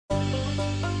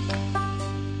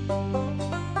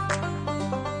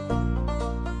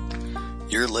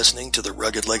You're listening to the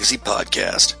Rugged Legacy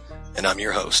Podcast, and I'm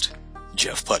your host,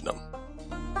 Jeff Putnam.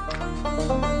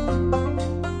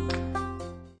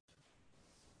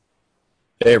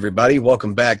 Hey, everybody.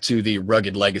 Welcome back to the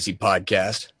Rugged Legacy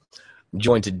Podcast. I'm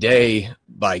joined today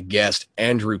by guest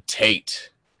Andrew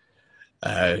Tate.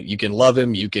 You can love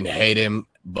him, you can hate him,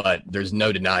 but there's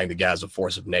no denying the guy's a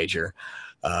force of nature.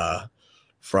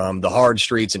 From the hard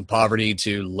streets and poverty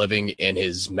to living in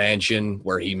his mansion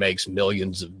where he makes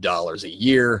millions of dollars a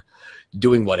year,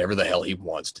 doing whatever the hell he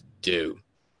wants to do.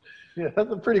 Yeah,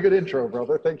 that's a pretty good intro,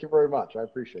 brother. Thank you very much. I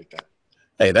appreciate that.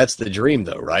 Hey, that's the dream,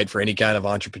 though, right? For any kind of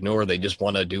entrepreneur, they just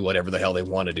want to do whatever the hell they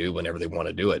want to do whenever they want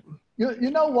to do it. You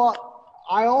know what?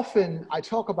 I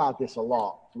talk about this a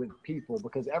lot with people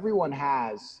because everyone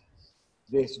has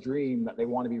this dream that they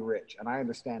want to be rich, and I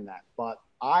understand that. But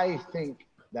I think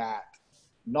that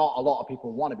not a lot of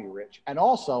people want to be rich. And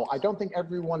also, I don't think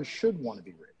everyone should want to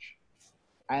be rich.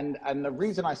 And the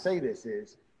reason I say this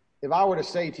is, if I were to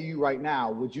say to you right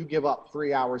now, would you give up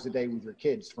 3 hours a day with your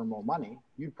kids for more money?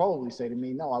 You'd probably say to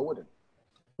me, no, I wouldn't.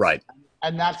 Right.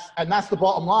 And that's the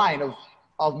bottom line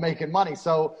of making money.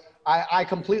 So I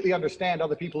completely understand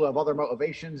other people who have other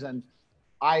motivations. And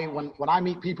when I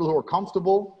meet people who are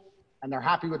comfortable and they're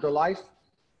happy with their life,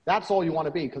 that's all you want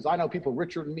to be. Because I know people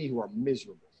richer than me who are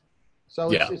miserable. So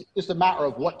yeah. It's just a matter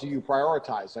of what do you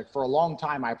prioritize. Like for a long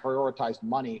time, I prioritized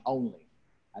money only.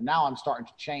 And now I'm starting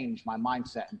to change my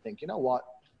mindset and think, you know what?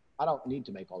 I don't need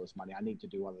to make all this money. I need to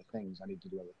do other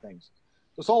things.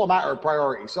 So it's all a matter of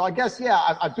priority. So I guess,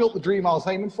 yeah, I built the dream I was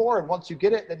aiming for. And once you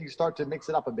get it, then you start to mix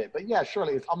it up a bit. But yeah,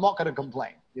 surely I'm not going to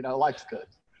complain. You know, life's good.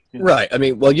 You know? Right. I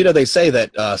mean, well, you know, they say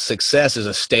that success is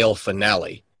a stale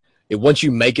finale. Once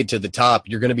you make it to the top,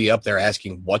 you're going to be up there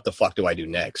asking, what the fuck do I do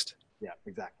next? Yeah,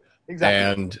 exactly.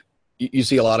 And you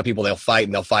see a lot of people, they'll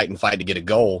fight to get a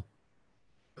goal.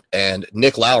 And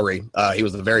Nick Lowry, he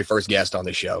was the very first guest on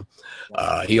this show.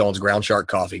 He owns Ground Shark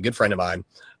Coffee, good friend of mine,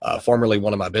 formerly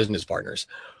one of my business partners.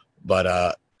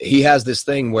 But he has this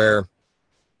thing where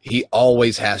he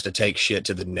always has to take shit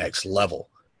to the next level.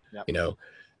 Yep. You know,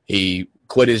 he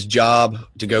quit his job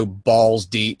to go balls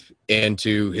deep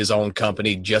into his own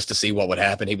company just to see what would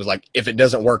happen. He was like, if it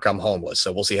doesn't work, I'm homeless.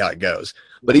 So we'll see how it goes.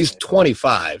 But he's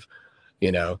 25,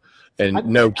 you know, and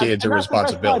no kids or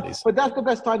responsibilities. But that's the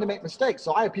best time to make mistakes.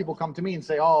 So I have people come to me and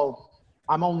say, oh,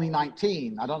 I'm only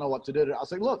 19. I don't know what to do. I'll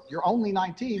say, look, you're only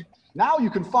 19. Now you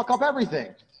can fuck up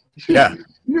everything. Yeah.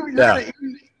 You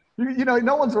know,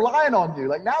 no one's relying on you.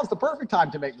 Like now's the perfect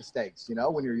time to make mistakes, you know,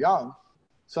 when you're young.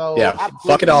 So yeah,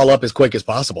 fuck it all up as quick as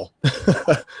possible.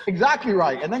 Exactly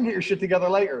right. And then get your shit together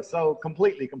later. So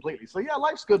completely. So yeah,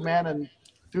 life's good, man. And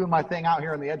doing my thing out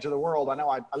here on the edge of the world. I know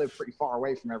I live pretty far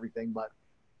away from everything, but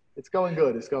it's going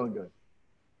good.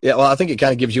 Yeah, well, I think it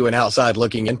kind of gives you an outside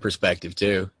looking in perspective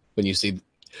too. When you see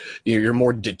you're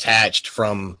more detached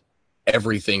from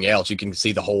everything else. You can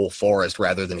see the whole forest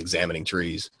rather than examining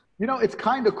trees. You know, it's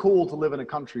kind of cool to live in a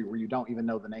country where you don't even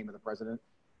know the name of the president.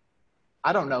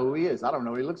 I don't know who he is. I don't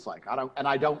know what he looks like.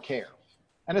 I don't care.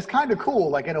 And it's kind of cool,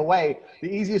 like in a way, the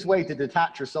easiest way to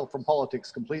detach yourself from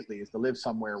politics completely is to live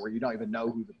somewhere where you don't even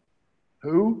know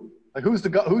who's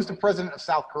the president of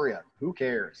South Korea? Who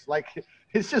cares? Like,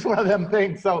 it's just one of them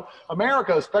things. So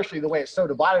America, especially the way it's so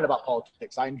divided about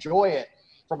politics, I enjoy it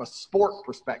from a sport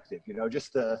perspective, you know,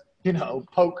 just to, you know,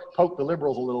 poke the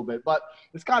liberals a little bit. But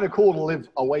it's kind of cool to live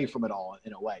away from it all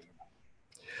in a way.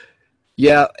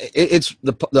 Yeah, it's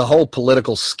the whole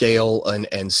political scale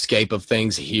and scape of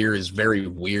things here is very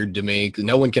weird to me.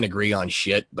 No one can agree on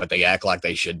shit, but they act like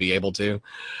they should be able to.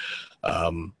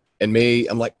 And me,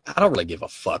 I'm like, I don't really give a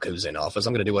fuck who's in office.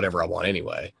 I'm going to do whatever I want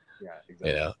anyway. Yeah, exactly.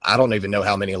 You know, I don't even know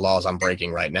how many laws I'm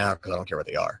breaking right now because I don't care what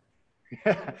they are.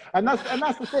 and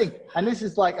that's the thing. And this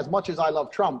is like, as much as I love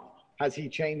Trump, has he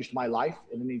changed my life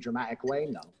in any dramatic way?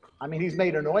 No. I mean, he's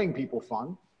made annoying people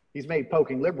fun. He's made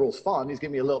poking liberals fun. He's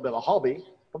given me a little bit of a hobby.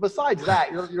 But besides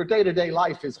that, your day-to-day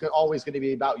life is always going to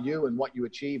be about you and what you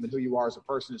achieve and who you are as a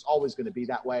person. It's always going to be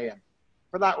that way. And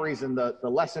for that reason, the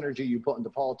less energy you put into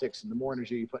politics and the more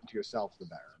energy you put into yourself, the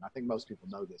better. And I think most people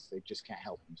know this. They just can't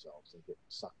help themselves. They get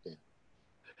sucked in.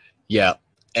 Yeah.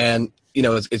 And, you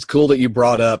know, it's cool that you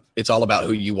brought up it's all about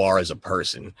who you are as a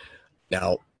person.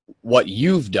 Now, what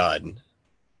you've done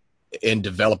in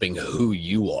developing who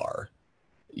you are,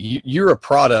 you're a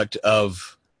product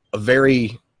of a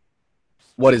very,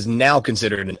 what is now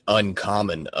considered an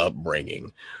uncommon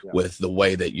upbringing with the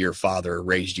way that your father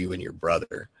raised you and your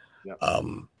brother. Yep.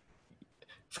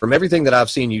 From everything that I've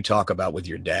seen you talk about with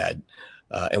your dad,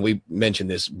 and we mentioned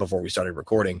this before we started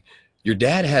recording, your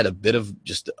dad had a bit of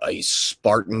just a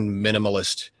Spartan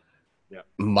minimalist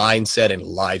mindset and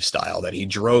lifestyle that he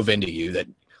drove into you, that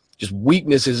just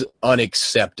weakness is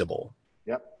unacceptable.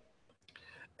 Yep.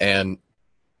 And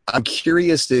I'm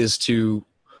curious as to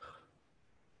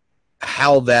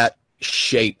how that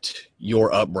shaped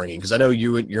your upbringing, because I know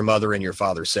you and your mother and your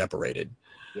father separated.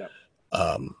 Yep.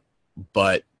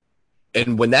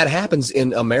 And when that happens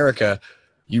in America,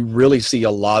 you really see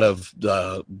a lot of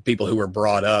the people who are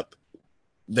brought up,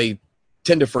 they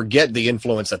tend to forget the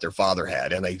influence that their father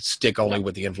had, and they stick only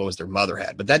with the influence their mother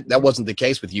had. But that wasn't the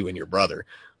case with you and your brother.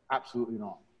 Absolutely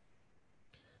not.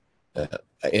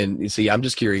 And you see, I'm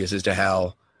just curious as to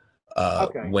how,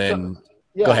 go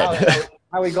ahead.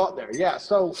 how we got there. Yeah.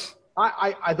 So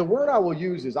I the word I will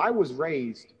use is I was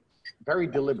raised very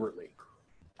deliberately.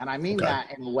 And I mean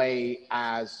that in a way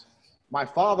as my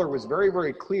father was very,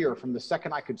 very clear from the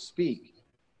second I could speak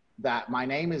that my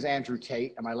name is Andrew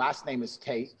Tate and my last name is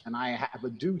Tate, and I have a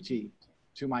duty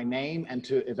to my name and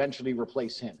to eventually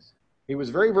replace him. He was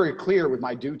very, very clear with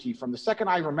my duty from the second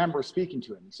I remember speaking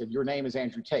to him. He said, "Your name is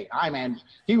Andrew Tate.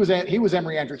 He was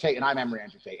Emory Andrew Tate, and I'm Emory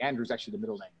Andrew Tate. Andrew's actually the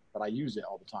middle name, but I use it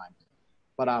all the time.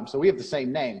 But so we have the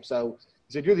same name. So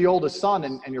he said, you're the oldest son,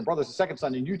 and your brother's the second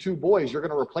son, and you two boys, you're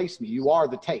going to replace me. You are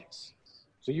the Tates.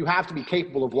 So you have to be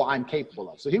capable of what I'm capable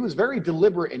of." So he was very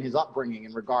deliberate in his upbringing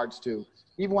in regards to,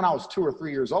 even when I was 2 or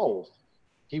 3 years old,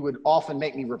 he would often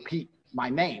make me repeat my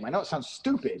name. I know it sounds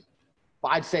stupid, but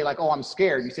I'd say like, "Oh, I'm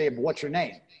scared." You say, "But what's your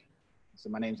name?" I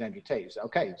said, "My name's Andrew Tate." You say,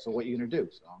 "Okay, so what are you going to do?"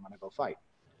 So, "I'm going to go fight."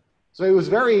 So it was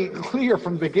very clear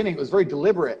from the beginning. It was very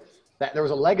deliberate that there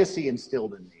was a legacy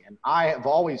instilled in me. And I have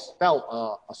always felt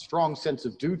a strong sense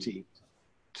of duty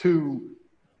to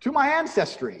my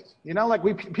ancestry. You know, like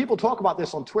people talk about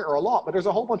this on Twitter a lot, but there's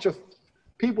a whole bunch of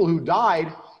people who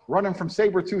died running from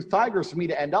saber-toothed tigers for me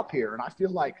to end up here. And I feel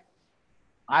like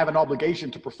I have an obligation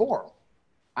to perform.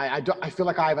 I feel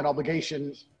like I have an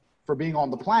obligation for being on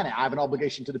the planet. I have an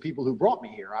obligation to the people who brought me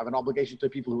here. I have an obligation to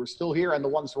the people who are still here and the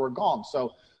ones who are gone.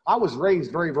 So I was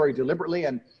raised very, very deliberately,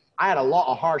 and I had a lot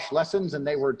of harsh lessons, and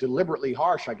they were deliberately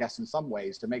harsh, I guess, in some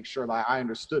ways, to make sure that I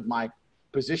understood my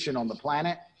position on the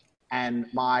planet and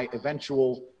my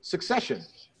eventual succession.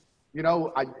 You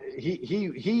know,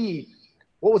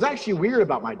 what was actually weird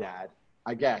about my dad,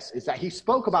 I guess, is that he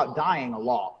spoke about dying a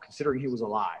lot, considering he was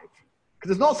alive.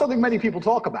 Because it's not something many people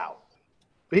talk about.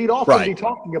 But he'd often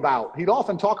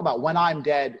talk about when I'm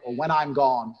dead or when I'm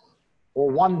gone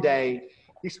or one day.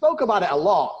 He spoke about it a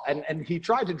lot, and he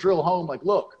tried to drill home, like,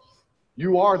 look,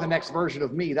 you are the next version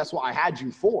of me. That's what I had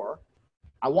you for.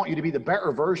 I want you to be the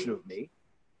better version of me.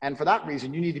 And for that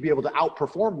reason, you need to be able to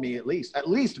outperform me at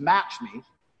least match me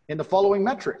in the following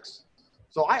metrics.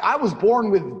 So I was born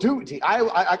with duty.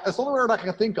 That's the only word I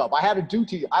can think of. I had a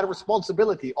duty, I had a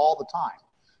responsibility all the time.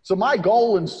 So my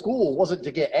goal in school wasn't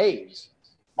to get A's.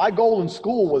 My goal in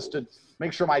school was to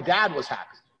make sure my dad was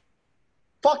happy.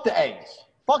 Fuck the A's.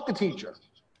 Fuck the teacher.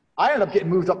 I ended up getting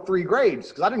moved up 3 grades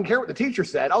because I didn't care what the teacher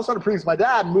said. I was trying to please my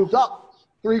dad and moved up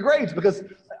 3 grades because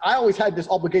I always had this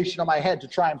obligation on my head to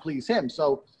try and please him.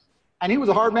 So, and he was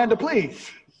a hard man to please.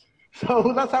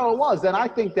 So that's how it was. And I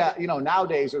think that, you know,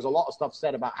 nowadays there's a lot of stuff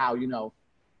said about how, you know,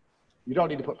 you don't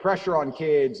need to put pressure on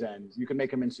kids and you can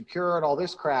make them insecure and all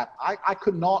this crap. I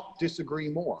could not disagree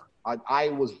more. I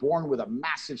was born with a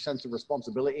massive sense of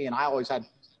responsibility, and I always had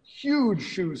huge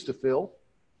shoes to fill,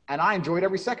 and I enjoyed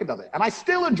every second of it. And I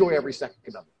still enjoy every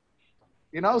second of it.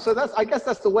 You know, so I guess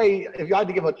that's the way, if you had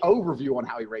to give an overview on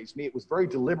how he raised me, it was very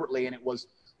deliberately, and it was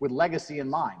with legacy in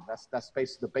mind. That's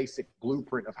basically the basic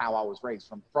blueprint of how I was raised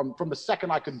from the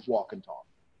second I could walk and talk.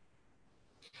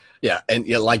 Yeah, and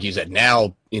like you said,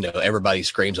 now, you know, everybody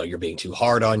screams, "Oh, you're being too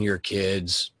hard on your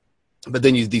kids." But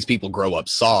then these people grow up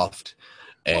soft,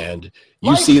 and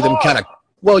you see them kind of,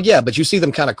 but you see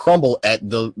them kind of crumble at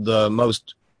the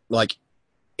most, like,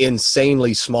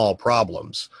 insanely small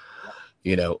problems.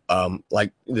 You know,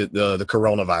 like the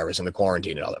coronavirus and the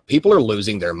quarantine and all that. People are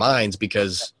losing their minds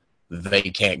because they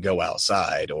can't go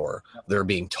outside, or they're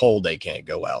being told they can't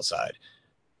go outside.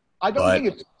 I don't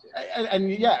think it's, and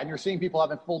you're seeing people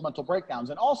having full mental breakdowns.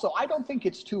 And also, I don't think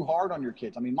it's too hard on your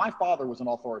kids. I mean, my father was an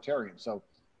authoritarian, so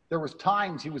there was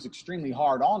times he was extremely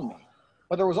hard on me,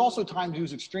 but there was also times he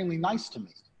was extremely nice to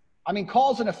me. I mean,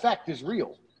 cause and effect is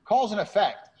real. Cause and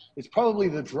effect is probably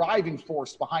the driving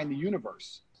force behind the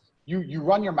universe. You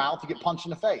run your mouth, you get punched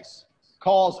in the face.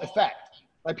 Cause, effect.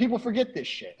 Like, people forget this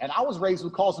shit. And I was raised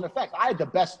with cause and effect. I had the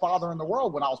best father in the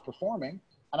world when I was performing.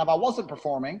 And if I wasn't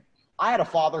performing, I had a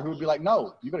father who would be like,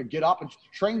 "No, you better get up and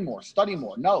train more, study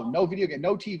more. No video game,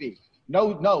 no TV. No.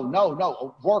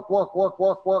 Work.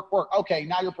 Okay,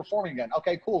 now you're performing again.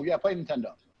 Okay, cool. Yeah, play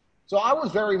Nintendo." So I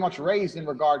was very much raised in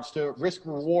regards to risk,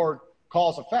 reward,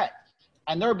 cause, effect.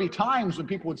 And there'd be times when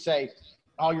people would say,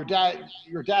 oh, your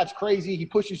dad's crazy. He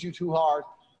pushes you too hard.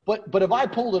 But if I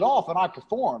pulled it off and I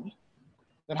performed,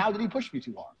 then how did he push me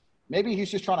too hard? Maybe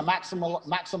he's just trying to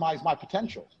maximize my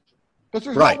potential. Because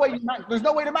there's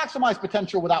no way to maximize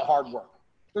potential without hard work.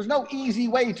 There's no easy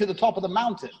way to the top of the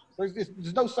mountain.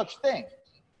 There's no such thing.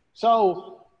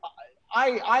 So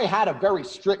I had a very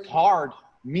strict, hard,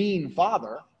 mean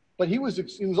father, but he was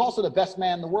also the best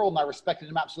man in the world, and I respected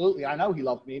him absolutely. I know he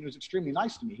loved me, and he was extremely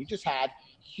nice to me. He just had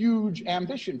huge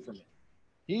ambition for me.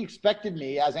 He expected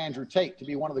me, as Andrew Tate, to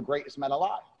be one of the greatest men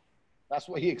alive. That's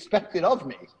what he expected of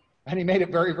me, and he made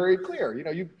it very, very clear.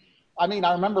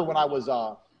 I remember when I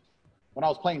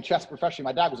was playing chess professionally,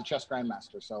 my dad was a chess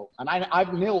grandmaster. So, and I've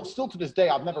still to this day,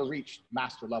 I've never reached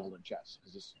master level in chess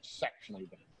because it's exceptionally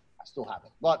difficult. I still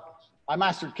haven't, but I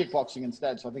mastered kickboxing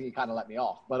instead. So I think he kind of let me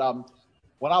off. But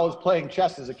when I was playing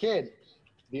chess as a kid,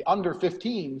 the under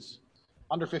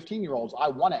 15-year-olds, I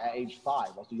won it at age 5.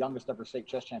 I was the youngest ever state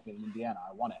chess champion in Indiana.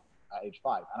 I won it at age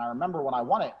 5. And I remember when I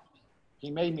won it, he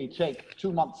made me take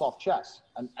 2 months off chess.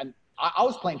 And I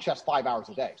was playing chess 5 hours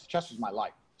a day. So chess was my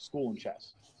life, school and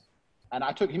chess. And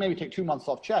he made me take 2 months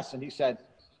off chess. And he said,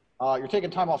 you're taking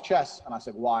time off chess. And I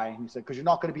said, why? And he said, because you're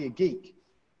not going to be a geek.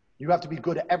 You have to be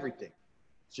good at everything.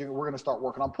 So we're going to start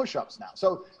working on push-ups now.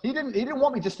 So he didn't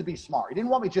want me just to be smart. He didn't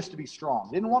want me just to be strong.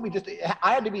 He didn't want me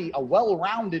I had to be a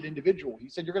well-rounded individual. He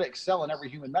said, you're going to excel in every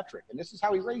human metric. And this is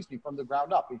how he raised me from the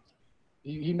ground up.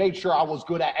 He made sure I was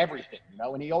good at everything,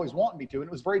 and he always wanted me to. And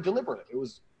it was very deliberate.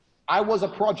 I was a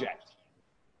project.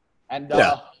 And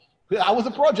I was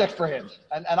a project for him.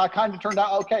 And I kind of turned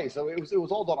out okay. So it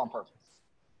was all done on purpose.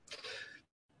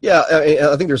 Yeah,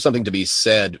 I think there's something to be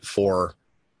said for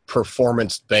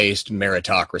performance-based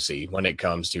meritocracy when it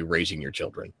comes to raising your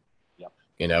children.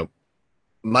 Yep.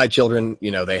 My children,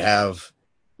 they have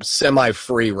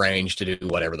semi-free range to do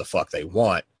whatever the fuck they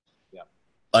want. Yep.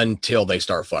 Until they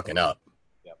start fucking up.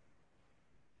 Yep.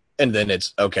 And then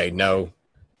it's, okay, no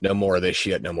more of this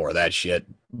shit, no more of that shit.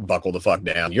 Buckle the fuck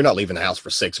down. You're not leaving the house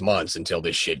for 6 months until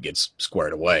this shit gets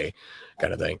squared away,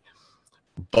 kind of thing.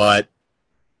 But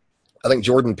I think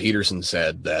Jordan Peterson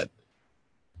said that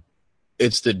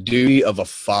it's the duty of a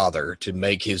father to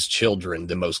make his children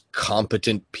the most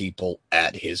competent people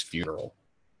at his funeral.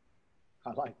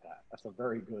 I like that. That's a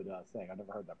very good thing. I've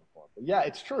never heard that before. But yeah,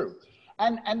 it's true.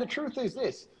 And the truth is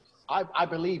this. I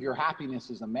believe your happiness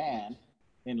as a man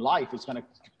in life is going to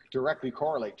directly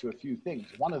correlate to a few things.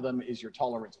 One of them is your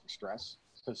tolerance for stress,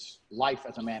 because life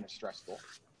as a man is stressful.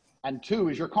 And 2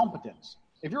 is your competence.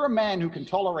 If you're a man who can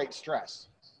tolerate stress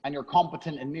and you're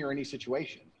competent in near any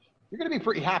situation, you're going to be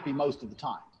pretty happy most of the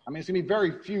time. I mean, it's going to be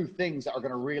very few things that are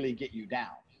going to really get you down.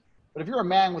 But if you're a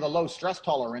man with a low stress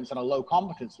tolerance and a low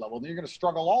competence level, then you're going to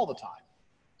struggle all the time.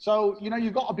 So,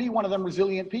 you've got to be one of them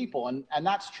resilient people. And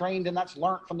that's trained and that's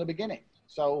learned from the beginning.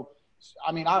 So,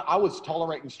 I was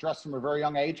tolerating stress from a very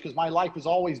young age because my life has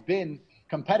always been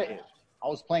competitive. I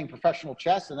was playing professional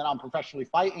chess, and then I'm professionally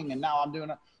fighting, and now I'm doing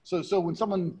it. So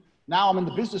when now I'm in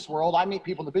the business world, I meet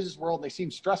people in the business world, and they seem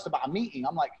stressed about a meeting.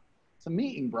 I'm like, it's a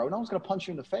meeting, bro. No one's going to punch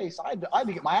you in the face. I had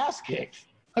to get my ass kicked.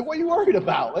 Like, what are you worried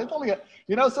about? It's only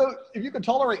so if you can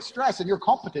tolerate stress and you're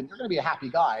competent, you're going to be a happy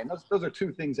guy. And those are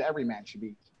 2 things that every man should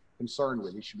be concerned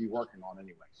with. He should be working on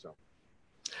anyway. So,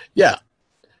 yeah.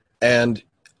 And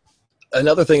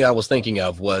another thing I was thinking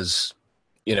of was,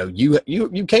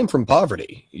 you came from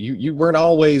poverty. You weren't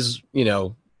always,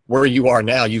 where you are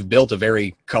now. You've built a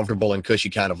very comfortable and cushy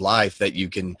kind of life that you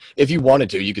can, if you wanted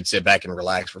to, you could sit back and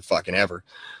relax for fucking ever.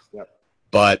 Yep.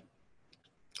 But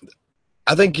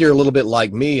I think you're a little bit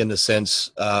like me in the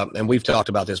sense, and we've talked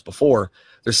about this before,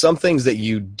 there's some things that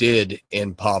you did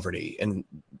in poverty and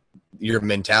your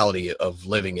mentality of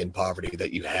living in poverty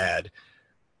that you had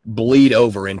bleed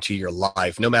over into your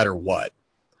life no matter what.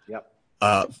 Yep.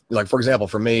 Like, for example,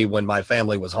 for me, when my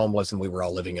family was homeless and we were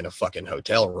all living in a fucking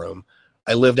hotel room,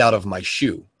 I lived out of my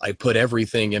shoe. I put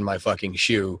everything in my fucking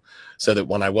shoe so that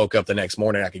when I woke up the next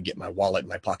morning, I could get my wallet,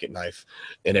 my pocket knife,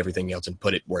 and everything else and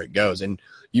put it where it goes. And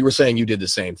you were saying you did the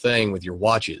same thing with your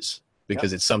watches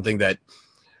because it's something that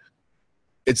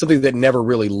never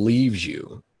really leaves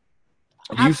you.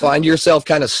 Do you find yourself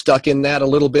kind of stuck in that a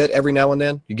little bit every now and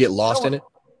then? You get lost in it?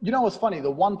 You know what's funny? The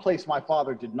one place my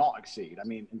father did not exceed, I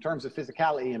mean, in terms of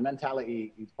physicality and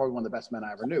mentality, he's probably one of the best men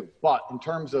I ever knew. But in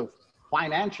terms of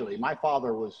financially, my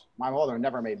father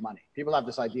never made money. People have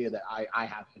this idea that I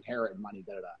have inherited money,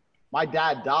 My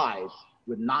dad died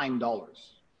with $9,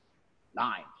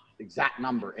 exact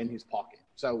number in his pocket.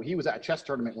 So he was at a chess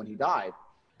tournament when he died,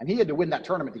 and he had to win that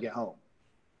tournament to get home,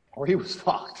 or he was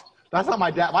fucked. That's how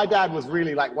my dad was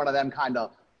really like one of them kind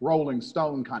of Rolling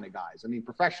Stone kind of guys. I mean,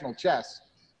 professional chess,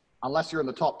 unless you're in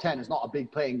the top 10, is not a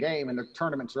big paying game, and the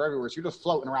tournaments are everywhere. So you're just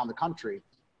floating around the country.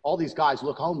 All these guys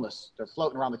look homeless. They're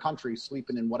floating around the country,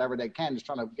 sleeping in whatever they can, just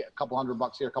trying to get a couple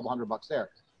 $100 here, a couple $100 there.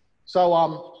 So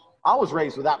I was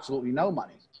raised with absolutely no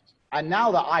money. And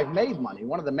now that I've made money,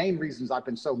 one of the main reasons I've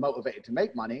been so motivated to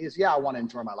make money is, I want to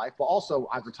enjoy my life, but also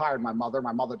I've retired my mother.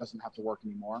 My mother doesn't have to work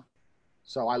anymore.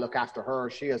 So I look after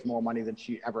her. She has more money than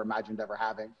she ever imagined ever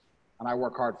having. And I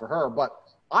work hard for her. But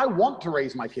I want to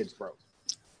raise my kids broke.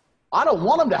 I don't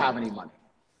want them to have any money.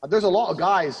 There's a lot of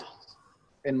guys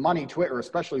in money Twitter,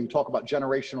 especially, who talk about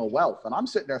generational wealth. And I'm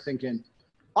sitting there thinking,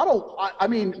 I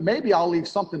mean, maybe I'll leave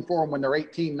something for them when they're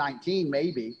 18, 19,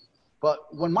 maybe.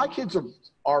 But when my kids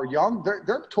are young,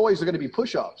 their toys are going to be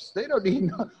push-ups. They don't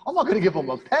need, I'm not going to give them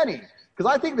a penny.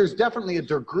 Because I think there's definitely a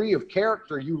degree of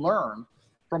character you learn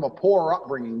from a poor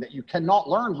upbringing that you cannot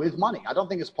learn with money. I don't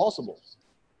think it's possible.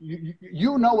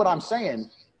 You know what I'm saying.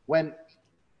 When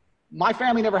my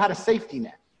family never had a safety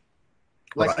net.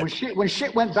 Like right. when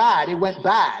shit went bad, it went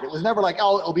bad. It was never like,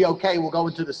 oh, it'll be okay, we'll go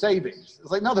into the savings. It's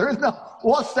like, no, there is no,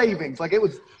 what savings? Like it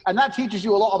was, and that teaches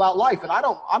you a lot about life.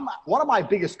 And one of my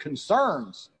biggest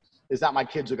concerns is that my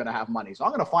kids are going to have money. So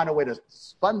I'm going to find a way to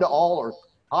spend it all or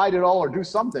hide it all or do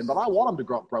something, but I want them to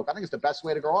grow up broke. I think it's the best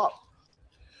way to grow up.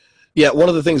 Yeah. One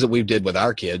of the things that we did with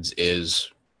our kids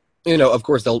is, of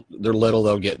course they're little,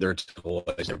 they'll get their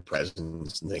toys and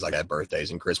presents and things like that,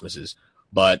 birthdays and Christmases.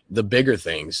 But the bigger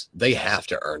things, they have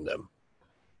to earn them.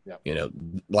 Yeah.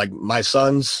 Like my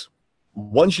sons,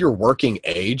 once you're working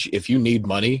age, if you need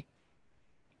money,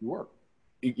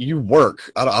 you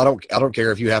work. I don't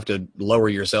care if you have to lower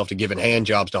yourself to giving hand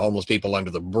jobs to homeless people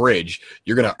under the bridge.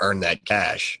 You're going to earn that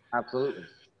cash. Absolutely.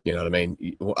 You know what I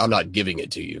mean? I'm not giving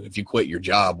it to you. If you quit your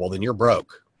job, well, then you're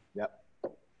broke. Yep.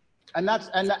 And that's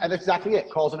exactly it.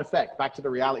 Cause and effect. Back to the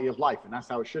reality of life, and that's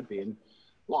how it should be. And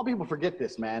a lot of people forget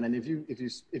this, man. And if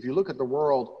you look at the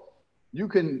world, you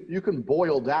can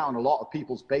boil down a lot of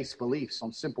people's base beliefs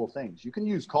on simple things. You can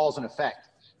use cause and effect.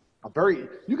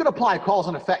 You can apply cause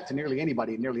and effect to nearly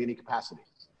anybody in nearly any capacity.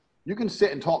 You can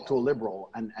sit and talk to a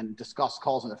liberal and discuss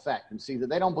cause and effect and see that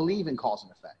they don't believe in cause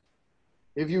and effect.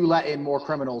 If you let in more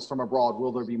criminals from abroad,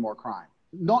 will there be more crime?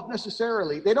 Not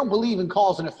necessarily. They don't believe in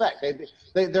cause and effect.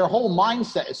 Their whole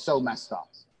mindset is so messed up.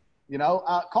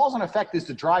 Cause and effect is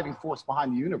the driving force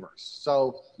behind the universe.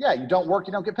 So yeah, you don't work,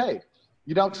 you don't get paid.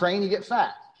 You don't train, you get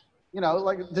fat.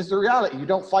 This is the reality. You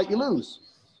don't fight, you lose.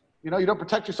 You don't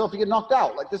protect yourself, you get knocked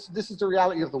out. Like this is the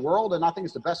reality of the world. And I think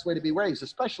it's the best way to be raised,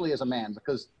 especially as a man,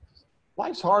 because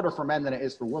life's harder for men than it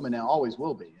is for women, and it always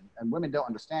will be. And women don't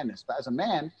understand this. But as a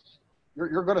man,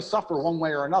 you're going to suffer one way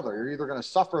or another. You're either going to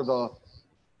suffer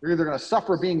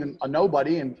being a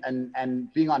nobody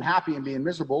and being unhappy and being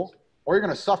miserable, or you're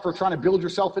going to suffer trying to build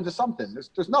yourself into something.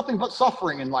 There's nothing but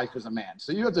suffering in life as a man.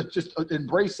 So you have to just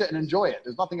embrace it and enjoy it.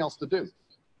 There's nothing else to do.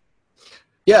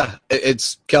 Yeah,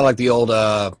 it's kind of like the old,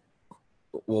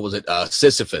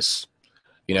 Sisyphus.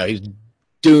 He's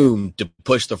doomed to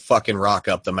push the fucking rock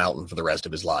up the mountain for the rest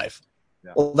of his life.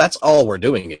 Yeah. Well, that's all we're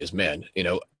doing as men.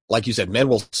 Like you said, men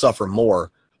will suffer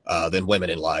more than women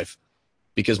in life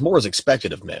because more is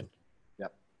expected of men.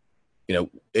 Yep.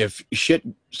 If shit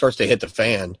starts to hit the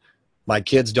fan, my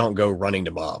kids don't go running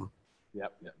to mom.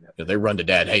 Yep. They run to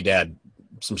dad. Hey, dad,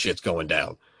 some shit's going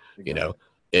down. Exactly.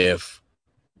 If,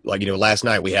 last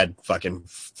night we had fucking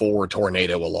 4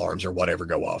 tornado alarms or whatever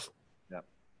go off. Yep.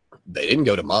 They didn't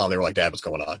go to mom. They were like, Dad, what's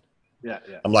going on? Yeah.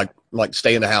 I'm like,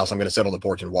 stay in the house. I'm going to sit on the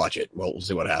porch and watch it. We'll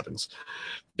see what happens.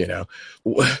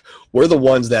 We're the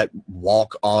ones that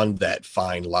walk on that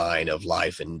fine line of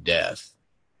life and death.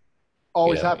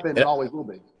 Always have been and always will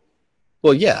be.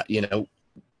 Well, yeah,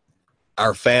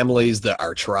 our families,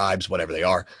 our tribes, whatever they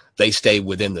are, they stay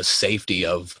within the safety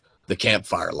of the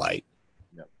campfire light.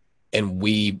 Yep. And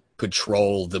we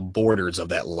patrol the borders of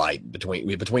that light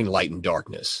between light and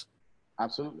darkness.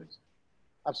 Absolutely.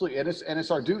 And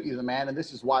it's our duty as a man, and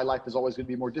this is why life is always going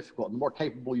to be more difficult. And the more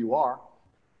capable you are,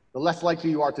 the less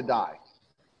likely you are to die.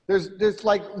 There's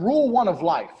like rule 1 of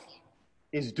life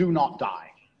is do not die.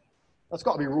 That's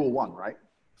got to be rule 1, right?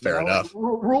 Fair enough.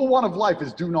 Rule 1 of life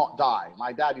is do not die.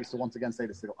 My dad used to once again say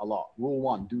this a lot. Rule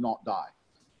 1, do not die.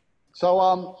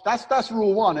 So that's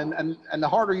rule 1. And the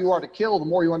harder you are to kill, the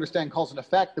more you understand cause and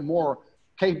effect, the more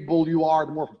capable you are,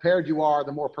 the more prepared you are,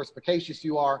 the more perspicacious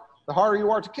you are, the harder you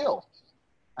are to kill.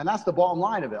 And that's the bottom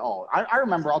line of it all. I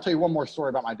remember, I'll tell you one more story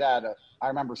about my dad. I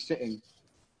remember sitting,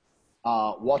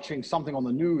 watching something on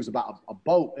the news about a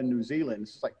boat in New Zealand.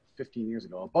 This is like 15 years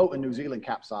ago. A boat in New Zealand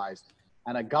capsized,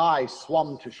 and a guy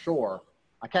swum to shore.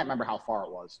 I can't remember how far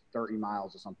it was, 30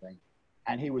 miles or something.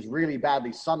 and he was really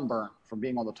badly sunburnt from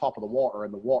being on the top of the water,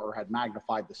 and the water had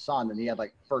magnified the sun, and he had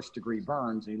like 1st-degree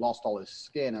burns, and he lost all his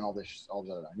skin and all the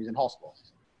he's in hospital.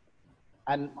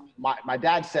 And my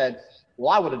dad said,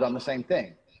 well, I would have done the same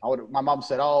thing. My mom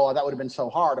said, oh, that would have been so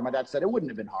hard. And my dad said, it wouldn't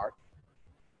have been hard.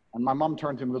 And my mom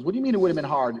turned to him and goes, what do you mean it would have been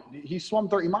hard? He swam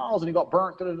 30 miles and he got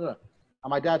burnt. Da, da, da. And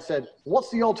my dad said,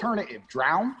 what's the alternative?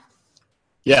 Drown?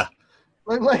 Yeah.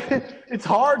 Like, it's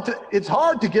hard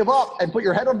to give up and put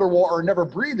your head underwater and never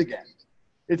breathe again.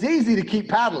 It's easy to keep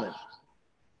paddling.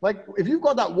 Like, if you've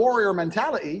got that warrior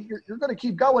mentality, you're going to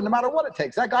keep going no matter what it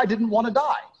takes. That guy didn't want to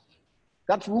die.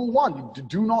 That's rule one.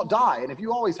 Do not die. And if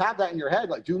you always have that in your head,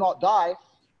 like, do not die,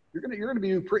 you're gonna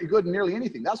be pretty good in nearly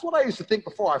anything. That's what I used to think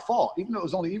before I fought, even though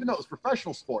it was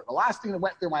professional sport. The last thing that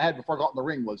went through my head before I got in the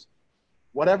ring was,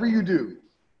 whatever you do,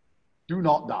 do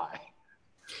not die,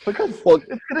 because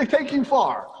it's gonna take you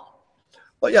far.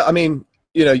 Well, yeah, I mean,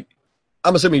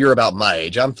 I'm assuming you're about my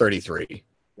age. I'm 33.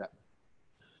 Yeah.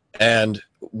 And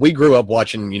we grew up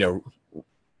watching,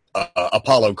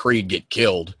 Apollo Creed get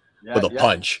killed with a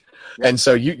punch. Yeah. And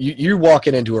so you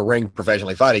walking into a ring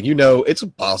professionally fighting, it's a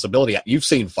possibility. You've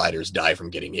seen fighters die from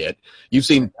getting hit. You've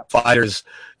seen fighters,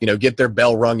 get their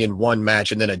bell rung in one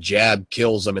match and then a jab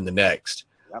kills them in the next.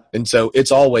 Yep. And so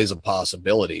it's always a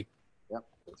possibility. Yep.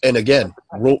 And again,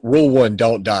 rule one,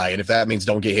 don't die. And if that means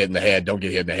don't get hit in the head, don't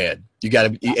get hit in the head.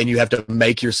 You have to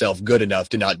make yourself good enough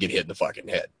to not get hit in the fucking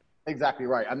head. Exactly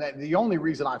right. And the only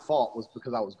reason I fought was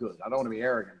because I was good. I don't want to be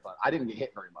arrogant, but I didn't get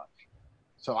hit very much.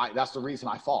 So that's the reason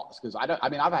I fought, because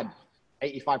I've had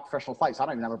 85 professional fights. I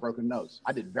don't even have a broken nose.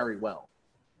 I did very well.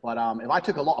 But if I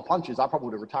took a lot of punches, I probably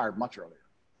would have retired much earlier.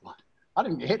 I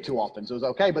didn't get hit too often, so it was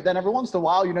okay. But then every once in a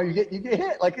while, you get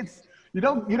hit. Like, you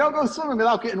don't go swimming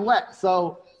without getting wet.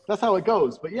 So that's how it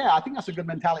goes. But yeah, I think that's a good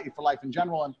mentality for life in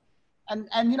general. And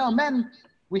men,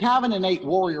 we have an innate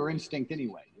warrior instinct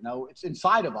anyway. It's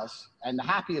inside of us, and the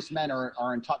happiest men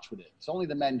are in touch with it. It's only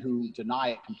the men who deny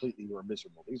it completely who are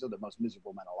miserable. These are the most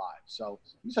miserable men alive. So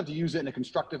you just have to use it in a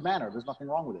constructive manner. There's nothing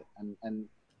wrong with it. And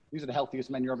these are the healthiest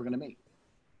men you're ever going to meet.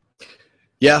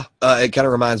 Yeah, it kind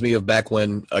of reminds me of back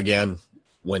when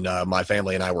my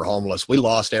family and I were homeless. We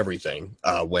lost everything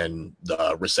when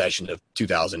the recession of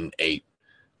 2008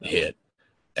 hit.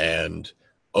 And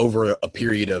over a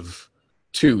period of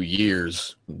 2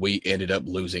 years, we ended up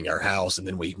losing our house, and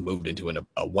then we moved into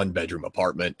a one-bedroom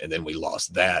apartment, and then we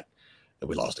lost that, and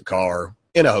we lost a car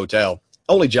in a hotel.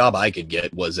 Only job I could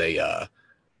get was a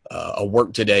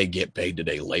work today, get paid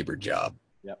today labor job.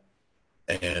 Yep.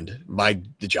 And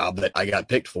the job that I got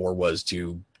picked for was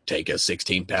to take a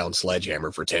 16-pound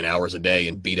sledgehammer for 10 hours a day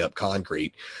and beat up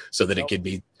concrete so that it could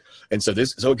be, and so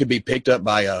it could be picked up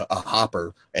by a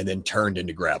hopper and then turned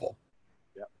into gravel.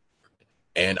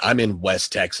 And I'm in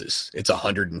West Texas. It's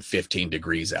 115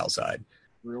 degrees outside.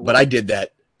 But I did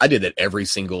that every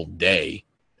single day.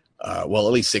 At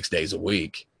least 6 days a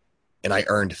week. And I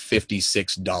earned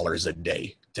 $56 a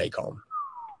day take home.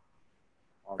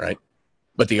 Right.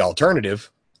 But the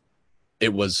alternative, I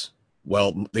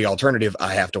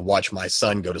have to watch my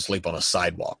son go to sleep on a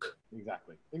sidewalk.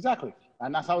 Exactly.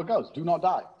 And that's how it goes. Do not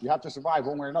die. You have to survive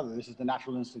one way or another. This is the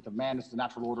natural instinct of man. This is the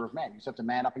natural order of man. You just have to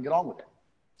man up and get on with it.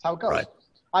 That's how it goes. Right.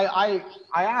 I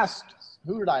asked,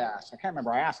 who did I ask? I can't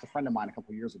remember. I asked a friend of mine a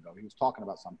couple of years ago. He was talking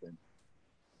about something.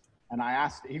 And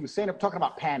he was talking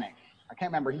about panic. I can't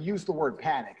remember. He used the word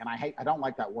panic. And I don't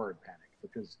like that word panic,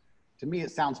 because to me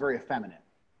it sounds very effeminate.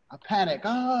 Panic.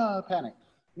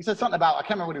 He said something about, I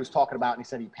can't remember what he was talking about. And he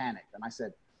said he panicked. And I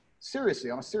said,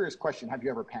 seriously, on a serious question, have you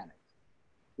ever panicked?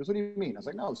 He goes, what do you mean? I was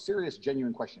like, no, serious,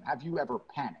 genuine question. Have you ever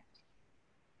panicked?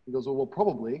 He goes, well,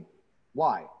 probably.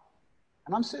 Why?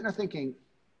 And I'm sitting there thinking,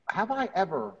 have I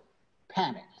ever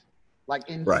panicked? Like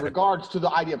in regards to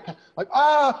the idea of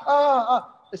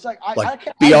it's like I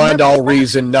can't, beyond all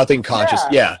reason, nothing conscious.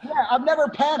 Yeah, I've never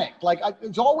panicked. Like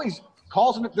there's always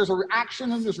cause and there's a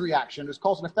reaction and there's reaction. There's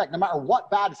cause and effect. No matter what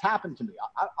bad has happened to me,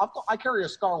 I carry a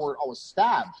scar where I was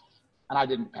stabbed and I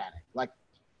didn't panic. Like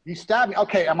you stabbed me.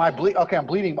 Okay, am I bleeding? Okay, I'm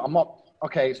bleeding. I'm not.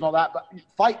 Okay, it's not that. But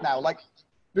fight now. Like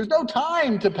there's no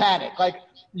time to panic. Like.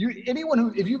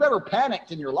 If you've ever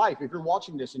panicked in your life, if you're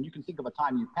watching this and you can think of a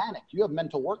time you panicked, you have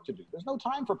mental work to do. There's no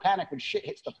time for panic when shit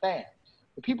hits the fan.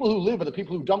 The people who live are the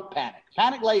people who don't panic.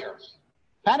 Panic later.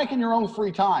 Panic in your own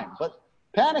free time. But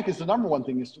panic is the number one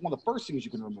thing. It's one of the first things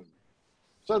you can remove.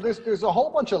 So there's a whole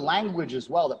bunch of language as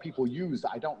well that people use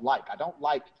that I don't like. I don't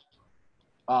like,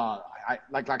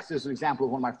 like there's an example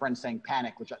of one of my friends saying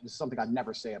panic, which is something I'd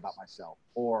never say about myself.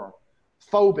 Or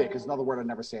phobic is another word I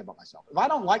never say about myself. If I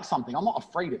don't like something, I'm not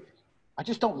afraid of it. I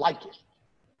just don't like it.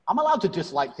 I'm allowed to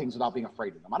dislike things without being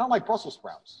afraid of them. I don't like Brussels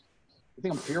sprouts. You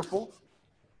think I'm fearful?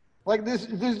 Like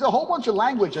there's a whole bunch of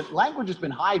language. Language has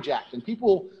been hijacked, and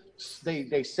people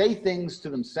they say things to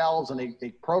themselves, and they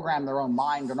program their own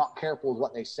mind. They're not careful with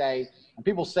what they say, and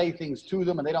people say things to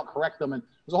them, and they don't correct them. And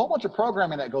there's a whole bunch of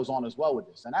programming that goes on as well with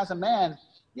this. And as a man,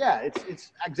 yeah,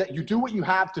 it's you do what you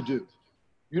have to do.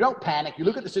 You don't panic. You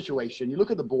look at the situation. You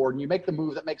look at the board, and you make the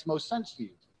move that makes most sense for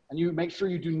you. And you make sure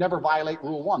you do never violate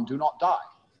rule 1. Do not die.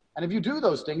 And if you do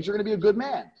those things, you're going to be a good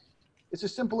man. It's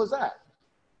as simple as that.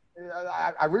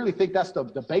 I really think that's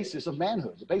the basis of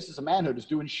manhood. The basis of manhood is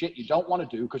doing shit you don't want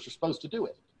to do because you're supposed to do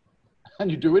it. And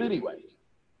you do it anyway.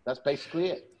 That's basically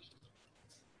it.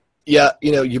 Yeah,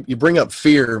 you bring up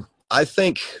fear. I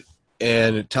think,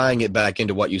 and tying it back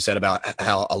into what you said about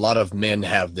how a lot of men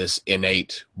have this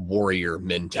innate warrior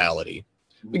mentality,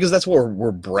 because that's what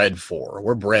we're bred for.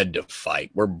 We're bred to fight.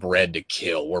 We're bred to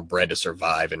kill. We're bred to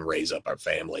survive and raise up our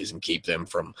families and keep them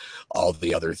from all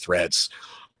the other threats,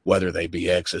 whether they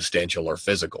be existential or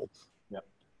physical. Yep.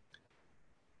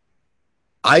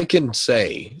 I can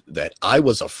say that I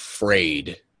was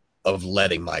afraid of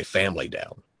letting my family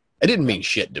down. It didn't mean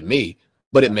shit to me,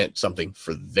 but it meant something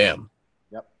for them.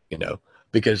 Yep.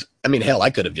 Because, hell, I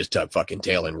could have just tucked fucking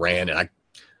tail and ran, and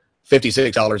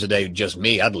 $56 a day, just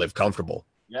me, I'd live comfortable.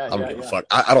 Yeah, I don't give a fuck.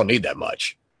 I don't need that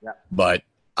much. Yeah. But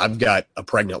I've got a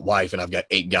pregnant wife, and I've got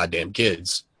 8 goddamn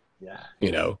kids. Yeah.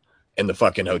 In the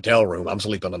fucking hotel room. I'm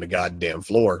sleeping on the goddamn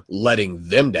floor. Letting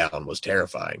them down was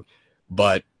terrifying.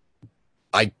 But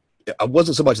I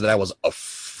wasn't so much that I was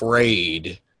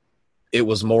afraid. It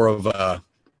was more of a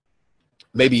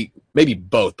maybe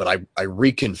both, but I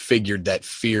reconfigured that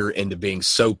fear into being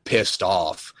so pissed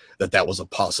off that was a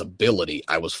possibility.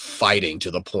 I was fighting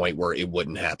to the point where it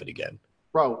wouldn't happen again.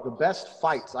 Bro, the best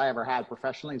fights I ever had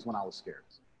professionally is when I was scared.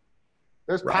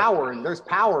 There's Right.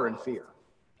 power in fear.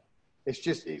 It's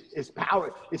just, it's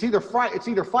power. It's either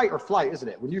fight or flight, isn't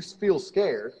it? When you feel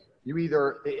scared, it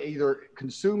either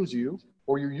consumes you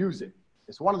or you use it.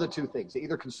 It's one of the two things. It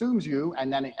either consumes you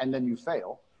and then you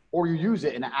fail, or you use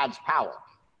it and it adds power.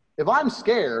 If I'm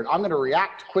scared, I'm going to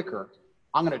react quicker.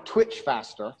 I'm going to twitch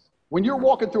faster. When you're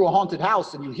walking through a haunted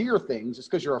house and you hear things, it's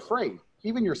because you're afraid.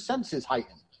 Even your senses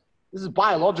heighten. This is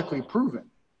biologically proven.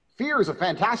 Fear is a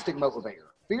fantastic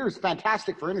motivator. Fear is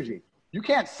fantastic for energy. You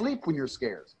can't sleep when you're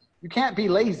scared. You can't be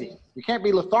lazy. You can't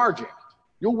be lethargic.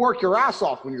 You'll work your ass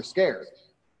off when you're scared.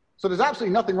 So there's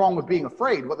absolutely nothing wrong with being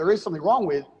afraid. What there is something wrong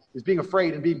with is being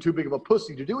afraid and being too big of a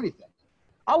pussy to do anything.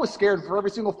 I was scared for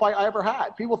every single fight I ever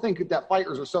had. People think that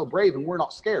fighters are so brave and we're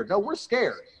not scared. No, we're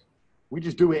scared. We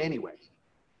just do it anyway.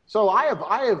 So I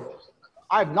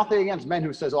have nothing against men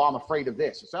who says, "Oh, I'm afraid of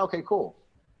this." I say, "Okay, cool.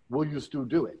 Will you still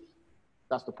do it?"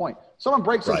 That's the point. Someone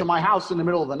breaks into my house in the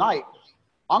middle of the night.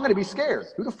 I'm going to be scared.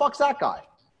 Who the fuck's that guy?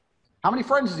 How many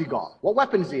friends has he got? What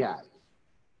weapons does he have?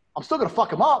 I'm still going to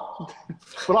fuck him up,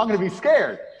 but I'm going to be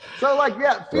scared. So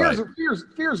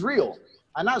fear's real.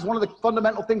 And that's one of the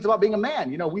fundamental things about being a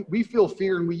man. We feel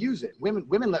fear and we use it.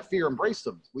 Women let fear embrace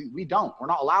them. We don't. We're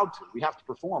not allowed to. We have to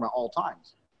perform at all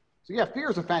times. So yeah, fear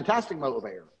is a fantastic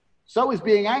motivator. So is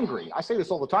being angry. I say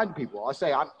this all the time to people. I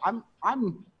say I'm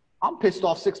pissed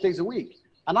off 6 days a week,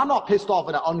 and I'm not pissed off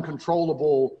in an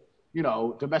uncontrollable,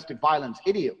 domestic violence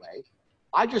idiot way.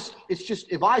 It's just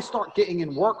if I start getting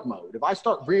in work mode, if I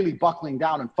start really buckling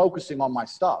down and focusing on my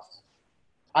stuff,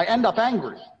 I end up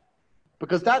angry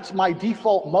because that's my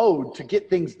default mode to get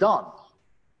things done.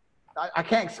 I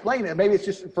can't explain it. Maybe it's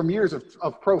just from years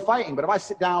of pro fighting, but if I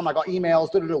sit down, I got emails,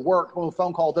 work,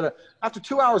 phone call, after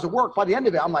 2 hours of work, by the end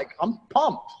of it, I'm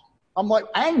pumped. I'm like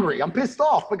angry. I'm pissed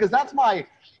off because that's my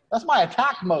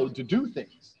attack mode to do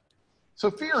things. So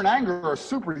fear and anger are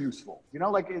super useful.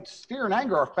 Fear and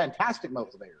anger are fantastic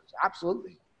motivators.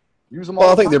 Absolutely. Use them all.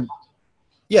 Well,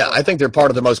 I think they're part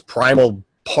of the most primal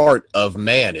part of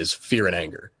man is fear and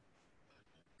anger.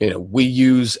 We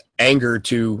use anger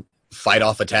to fight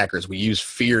off attackers. We use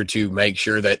fear to make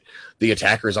sure that the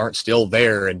attackers aren't still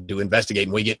there and to investigate.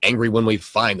 And we get angry when we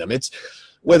find them. It's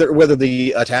whether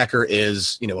the attacker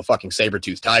is, a fucking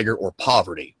saber-toothed tiger or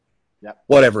poverty. Yep.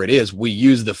 Whatever it is, we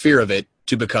use the fear of it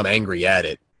to become angry at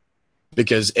it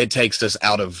because it takes us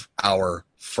out of our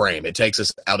frame. It takes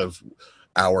us out of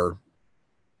our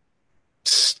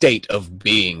state of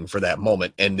being for that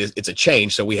moment. And it's a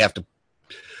change. So we have to,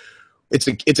 it's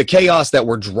a chaos that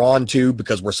we're drawn to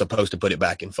because we're supposed to put it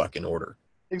back in fucking order.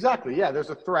 Exactly. Yeah. There's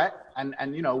a threat. And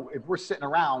if we're sitting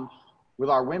around with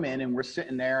our women and we're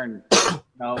sitting there and,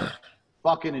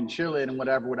 fucking and chilling and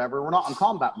whatever, we're not in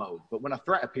combat mode. But when a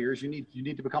threat appears, you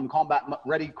need to become combat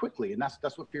ready quickly. And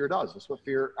that's what fear does. That's what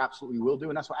fear absolutely will do.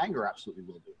 And that's what anger absolutely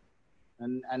will do.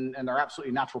 And they're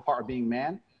absolutely a natural part of being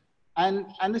man. And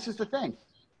this is the thing.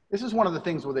 This is one of the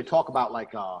things where they talk about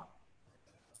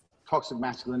toxic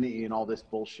masculinity and all this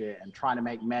bullshit and trying to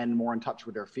make men more in touch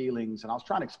with their feelings. And I was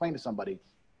trying to explain to somebody,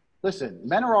 listen,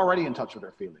 men are already in touch with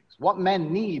their feelings. What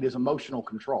men need is emotional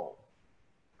control.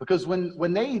 Because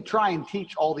when they try and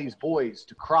teach all these boys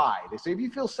to cry, they say, if you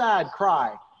feel sad,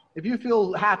 cry. If you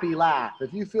feel happy, laugh.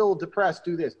 If you feel depressed,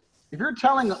 do this. If you're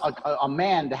telling a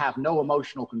man to have no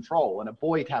emotional control and a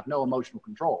boy to have no emotional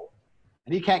control,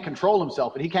 and he can't control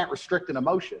himself and he can't restrict an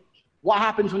emotion, what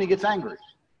happens when he gets angry?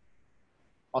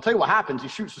 I'll tell you what happens. He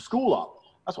shoots the school up.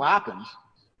 That's what happens.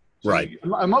 So right.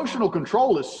 Emotional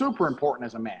control is super important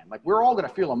as a man. Like, we're all going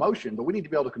to feel emotion, but we need to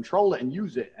be able to control it and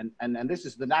use it. And this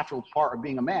is the natural part of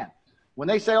being a man. When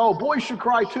they say, oh, boys should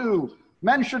cry too,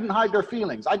 men shouldn't hide their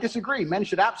feelings, I disagree. Men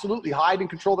should absolutely hide and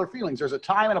control their feelings. There's a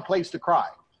time and a place to cry.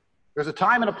 There's a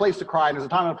time and a place to cry, and there's a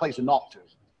time and a place to not to.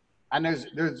 And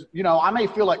there's I may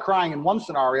feel like crying in one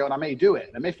scenario, and I may do it.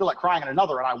 And I may feel like crying in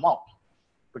another, and I won't.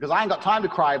 Because I ain't got time to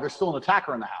cry if there's still an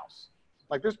attacker in the house.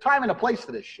 Like, there's time and a place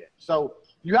for this shit. So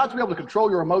you have to be able to control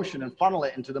your emotion and funnel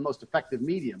it into the most effective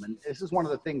medium. And this is one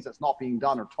of the things that's not being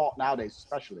done or taught nowadays,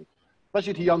 especially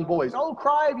to young boys. Oh,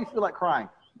 cry if you feel like crying.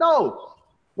 No.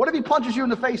 What if he punches you in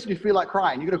the face and you feel like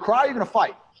crying? You're going to cry or you're going to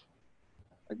fight?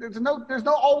 Like, there's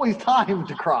no always time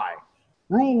to cry.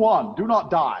 Rule 1, do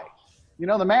not die.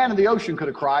 The man in the ocean could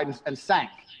have cried and sank.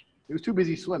 He was too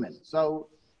busy swimming. So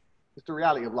it's the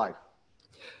reality of life.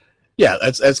 Yeah,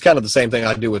 that's kind of the same thing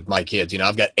I do with my kids.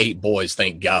 I've got 8 boys,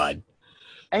 thank God.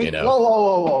 8,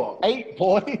 whoa. 8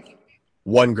 boys?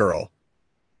 1 girl.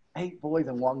 8 boys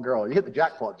and 1 girl. You hit the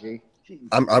jackpot, G. Jeez.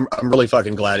 I'm really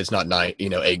fucking glad it's not 9,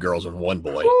 8 girls and 1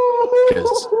 boy.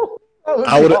 Because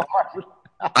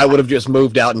I would have just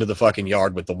moved out into the fucking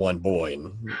yard with the 1 boy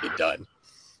and be done.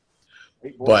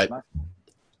 8 boys,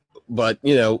 but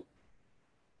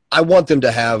I want them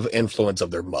to have influence of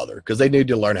their mother because they need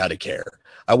to learn how to care.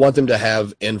 I want them to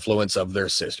have influence of their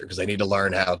sister because they need to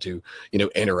learn how to,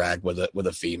 interact with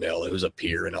a female who's a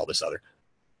peer and all this other.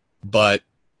 But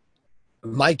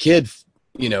my kid,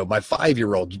 my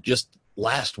 5-year-old just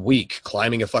last week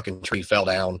climbing a fucking tree, fell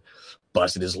down,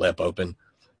 busted his lip open,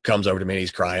 comes over to me and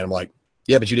he's crying. I'm like,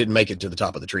 yeah, but you didn't make it to the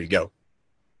top of the tree. Go.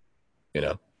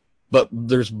 But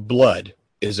there's blood.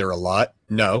 Is there a lot?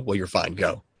 No. Well, you're fine.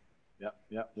 Go.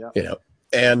 Yeah.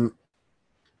 And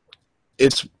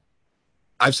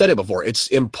I've said it before, it's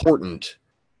important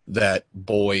that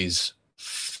boys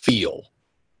feel,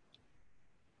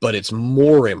 but it's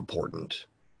more important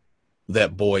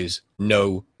that boys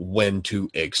know when to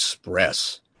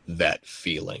express that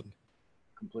feeling.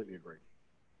 Completely agree.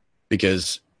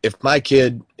 Because if my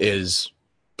kid is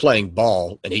playing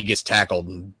ball and he gets tackled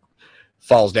and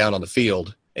falls down on the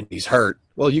field and he's hurt,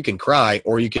 well, you can cry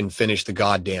or you can finish the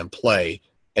goddamn play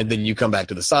and then you come back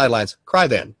to the sidelines, cry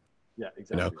then. Yeah,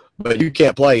 exactly. But you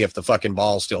can't play if the fucking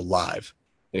ball's still live.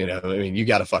 You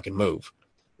got to fucking move.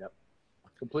 Yep.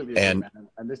 Completely agree, man.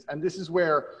 And this is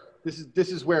where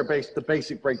the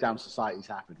basic breakdown of societies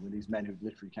happen, when these men who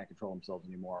literally can't control themselves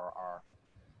anymore are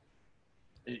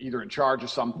either in charge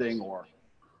of something or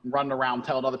running around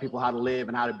telling other people how to live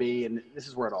and how to be. And this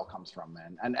is where it all comes from,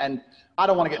 man. And I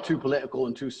don't want to get too political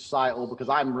and too societal because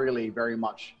I'm really very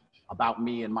much about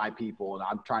me and my people, and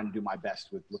I'm trying to do my best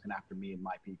with looking after me and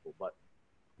my people. But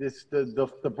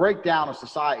the breakdown of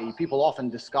society, people often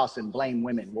discuss and blame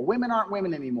women. Well, women aren't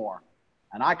women anymore,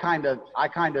 and I kind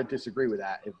of disagree with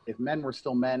that. If men were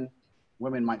still men,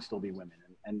 women might still be women,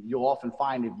 and you'll often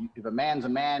find if a man's a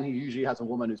man, he usually has a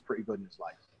woman who's pretty good in his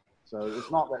life. So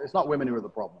it's not women who are the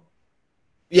problem.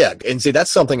 Yeah, and see, that's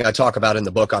something I talk about in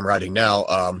the book I'm writing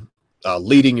now,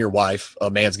 Leading Your Wife, A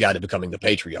Man's Guide to Becoming the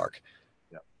Patriarch.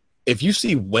 If you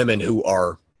see women who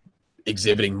are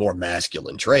exhibiting more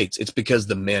masculine traits, it's because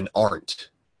the men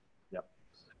aren't. Yep.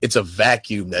 It's a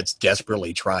vacuum that's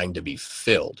desperately trying to be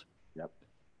filled. Yep.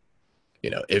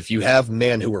 If you have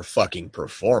men who are fucking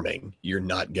performing, you're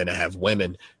not going to have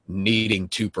women needing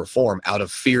to perform out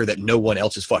of fear that no one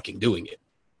else is fucking doing it.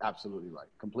 Absolutely right.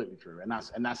 Completely true. And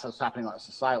that's what's happening on a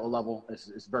societal level.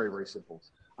 It's very, very simple.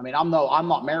 I mean, I'm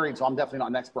not married, so I'm definitely not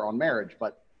an expert on marriage,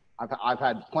 but I've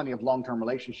had plenty of long-term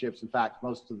relationships. In fact,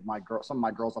 some of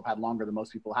my girls I've had longer than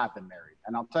most people have been married.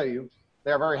 And I'll tell you,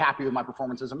 they're very happy with my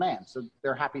performance as a man. So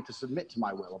they're happy to submit to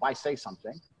my will. If I say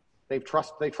something, they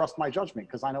trust my judgment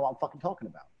because I know what I'm fucking talking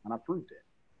about and I've proved it.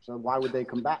 So why would they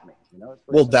combat me? Well,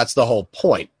 simple. That's the whole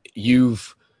point.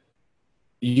 You've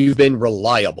been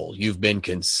reliable. You've been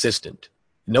consistent.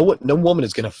 No woman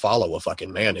is going to follow a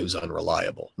fucking man who's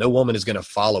unreliable. No woman is going to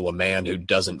follow a man who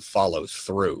doesn't follow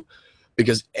through.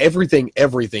 Because everything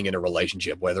in a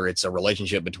relationship, whether it's a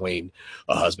relationship between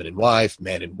a husband and wife,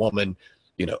 man and woman,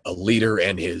 a leader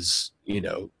and his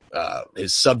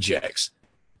subjects,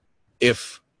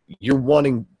 if you're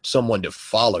wanting someone to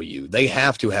follow you, they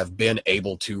have to have been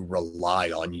able to rely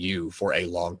on you for a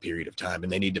long period of time.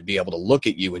 And they need to be able to look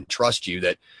at you and trust you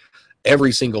that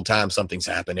every single time something's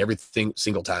happened,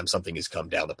 single time something has come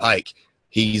down the pike,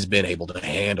 he's been able to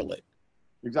handle it.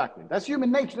 Exactly. That's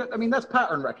human nature. I mean, that's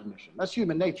pattern recognition. That's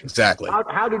human nature. Exactly.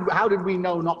 How did we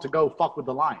know not to go fuck with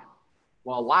the lion?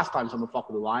 Well, last time someone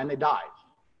fucked with the lion, they died.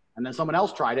 And then someone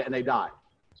else tried it and they died.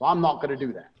 So I'm not going to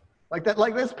do that. Like that,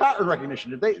 like this pattern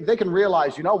recognition. If they can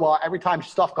realize, you know what, every time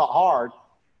stuff got hard,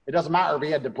 it doesn't matter if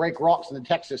he had to break rocks in the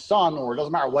Texas sun, or it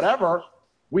doesn't matter, whatever,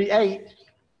 we ate.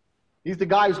 He's the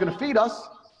guy who's going to feed us.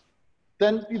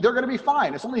 Then they're going to be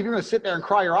fine. It's only if you're going to sit there and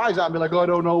cry your eyes out and be like, oh, I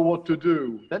don't know what to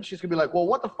do. Then she's going to be like, well,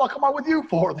 what the fuck am I with you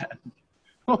for then?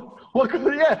 what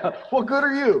good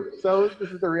are you? So this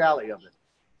is the reality of it.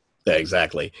 Yeah,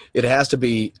 exactly. It has to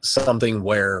be something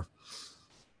where,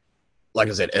 like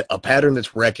I said, a pattern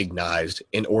that's recognized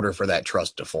in order for that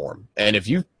trust to form. And if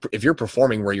you're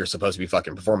performing where you're supposed to be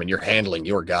fucking performing, you're handling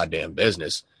your goddamn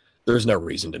business, there's no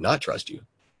reason to not trust you.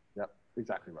 Yep,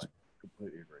 exactly right.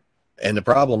 Completely agree. And the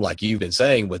problem, like you've been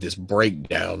saying, with this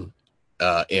breakdown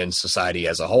in society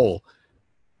as a whole,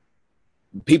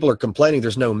 people are complaining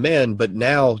there's no men, but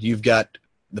now you've got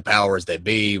the powers that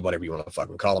be, whatever you want to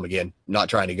fucking call them, again, not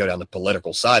trying to go down the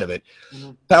political side of it.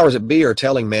 Mm-hmm. Powers that be are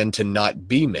telling men to not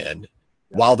be men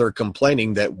while they're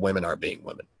complaining that women aren't being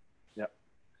women. Yep.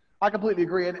 I completely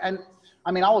agree. And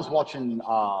I mean, I was watching,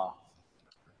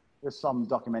 there's some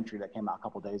documentary that came out a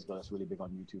couple of days ago that's really big on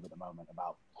YouTube at the moment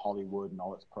about Hollywood and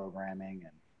all its programming.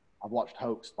 And I've watched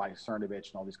Hoax by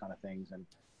Cernovich and all these kind of things. And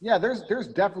yeah, there's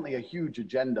definitely a huge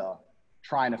agenda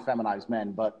trying to feminize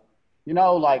men. But, you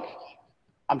know, like,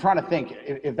 I'm trying to think,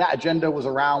 if that agenda was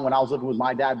around when I was living with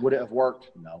my dad, would it have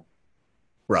worked? No.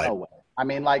 Right. No way. I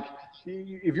mean, like,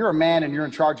 if you're a man and you're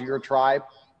in charge of your tribe,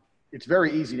 it's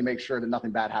very easy to make sure that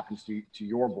nothing bad happens to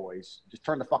your boys. Just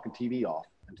turn the fucking TV off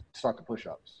and start the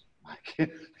push-ups. Like,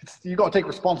 you got to take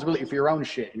responsibility for your own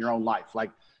shit in your own life.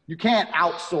 Like, you can't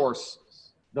outsource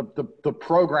the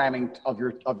programming of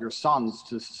your sons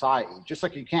to society, just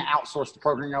like you can't outsource the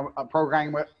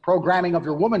programming of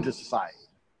your woman to society.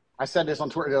 I said this on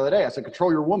Twitter the other day. I said,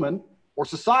 control your woman, or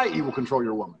society will control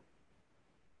your woman.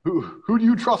 Who do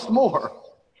you trust more?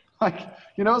 Like,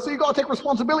 you know, so you got to take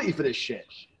responsibility for this shit.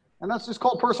 And that's just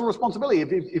called personal responsibility.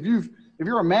 If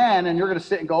you're a man and you're going to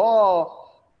sit and go, oh,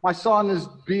 my son is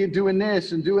doing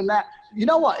this and doing that. You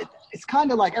know what? It's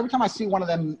kind of like every time I see one of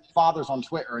them fathers on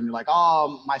Twitter and you're like,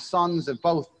 oh, my sons have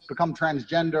both become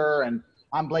transgender and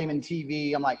I'm blaming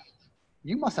TV. I'm like,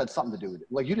 you must have had something to do with it.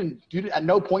 Like, you didn't at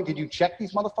no point did you check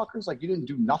these motherfuckers? Like, you didn't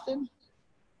do nothing?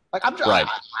 Like, I'm trying,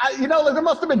 right. You know, like, there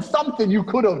must have been something you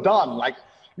could have done. Like,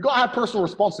 you got to have personal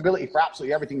responsibility for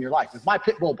absolutely everything in your life. If my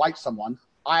pit bull bites someone,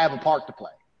 I have a part to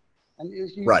play. And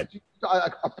right.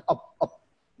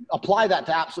 Apply that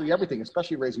to absolutely everything,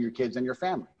 especially raising your kids and your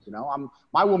family. You know,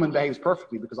 my woman behaves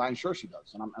perfectly because I'm sure she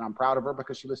does. And I'm proud of her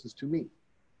because she listens to me.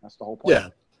 That's the whole point. Yeah.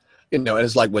 You know, and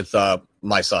it's like with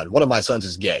my son. One of my sons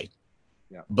is gay.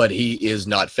 Yeah. But he is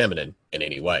not feminine in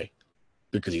any way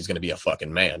because he's going to be a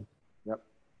fucking man. Yep.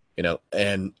 You know,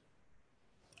 and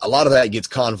a lot of that gets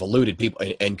convoluted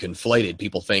and conflated.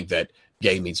 People think that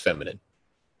gay means feminine.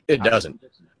 It doesn't.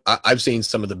 I've seen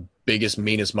some of the biggest,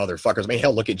 meanest motherfuckers. I mean,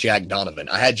 hell, look at Jack Donovan.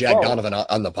 I had Jack Donovan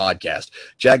on the podcast.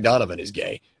 Jack Donovan is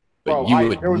gay, but you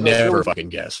would never fucking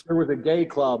guess. There was a gay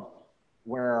club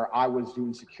where I was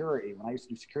doing security. When I used to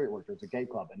do security work, there was a gay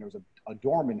club, and there was a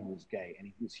doorman who was gay, and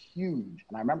he was huge.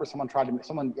 And I remember someone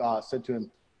said to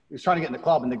him, he was trying to get in the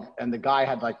club, and the guy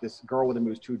had like this girl with him who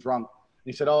was too drunk.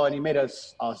 And he said, oh, and he made a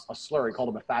slur. He called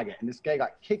him a faggot. And this guy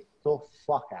got kicked the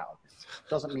fuck out.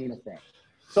 Doesn't mean a thing.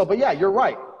 So, but yeah, you're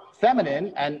right.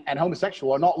 Feminine and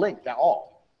homosexual are not linked at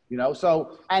all. You know,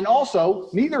 so, and also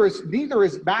neither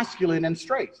is masculine and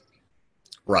straight.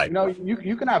 Right. You know,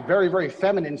 you can have very, very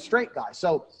feminine straight guys.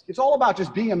 So it's all about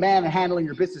just being a man and handling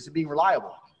your business and being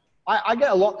reliable. I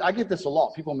get this a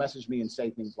lot. People message me and say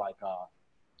things like,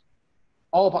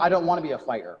 oh, but I don't want to be a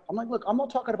fighter. I'm like, look, I'm not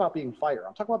talking about being a fighter.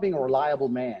 I'm talking about being a reliable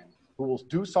man who will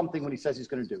do something when he says he's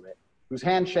going to do it, whose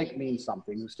handshake means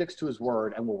something, who sticks to his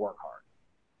word and will work hard.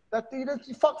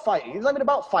 Fuck fighting. It's not even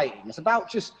about fighting. It's about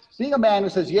just being a man who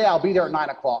says, yeah, I'll be there at 9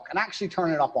 o'clock and actually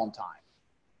turning it up on time.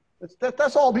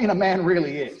 That's all being a man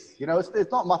really is. You know,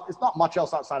 it's not much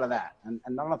else outside of that. And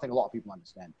I don't think a lot of people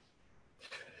understand.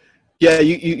 Yeah,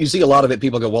 you see a lot of it.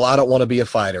 People go, well, I don't want to be a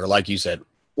fighter, like you said.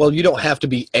 Well, you don't have to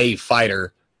be a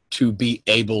fighter to be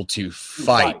able to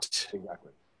fight.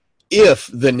 Exactly. If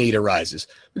the need arises.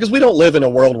 Because we don't live in a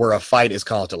world where a fight is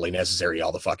constantly necessary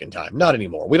all the fucking time. Not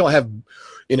anymore. We don't have,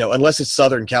 unless it's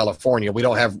Southern California, we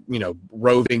don't have,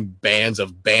 roving bands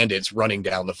of bandits running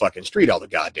down the fucking street all the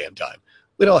goddamn time.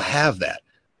 We don't have that.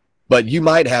 But you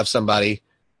might have somebody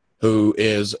who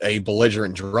is a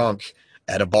belligerent drunk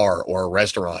at a bar or a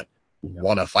restaurant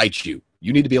want to fight you.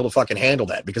 You need to be able to fucking handle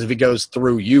that, because if he goes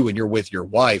through you and you're with your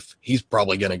wife, he's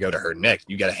probably going to go to her next.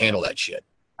 You got to handle that shit.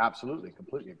 Absolutely.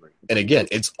 Completely agree. And again,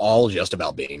 it's all just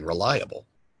about being reliable.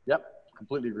 Yep.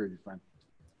 Completely agree with you, friend.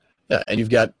 Yeah, and you've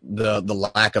got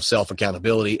the lack of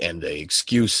self-accountability and the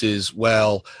excuses.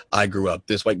 Well, I grew up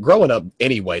this way. Growing up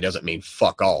anyway doesn't mean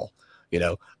fuck all.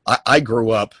 I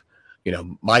grew up,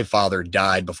 my father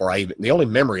died before the only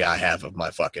memory I have of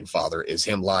my fucking father is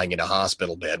him lying in a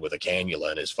hospital bed with a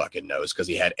cannula in his fucking nose because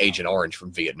he had Agent Orange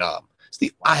from Vietnam.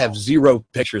 I have zero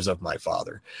pictures of my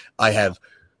father. I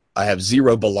have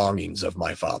zero belongings of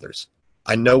my father's.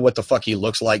 I know what the fuck he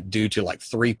looks like due to like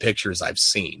 3 pictures I've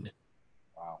seen.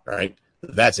 Wow. Right?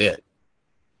 That's it.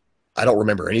 I don't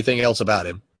remember anything else about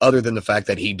him other than the fact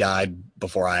that he died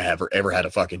before I ever had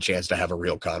a fucking chance to have a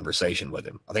real conversation with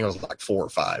him. I think I was like 4 or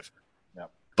 5.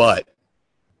 Yep. But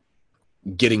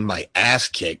getting my ass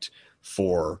kicked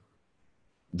for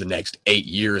the next 8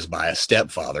 years by a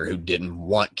stepfather who didn't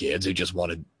want kids, who just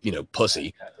wanted,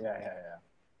 pussy. Yeah.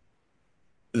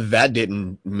 That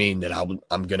didn't mean that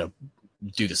I'm going to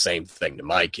do the same thing to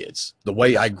my kids. The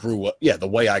way I grew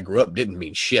up didn't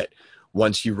mean shit.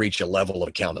 Once you reach a level of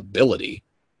accountability,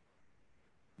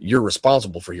 you're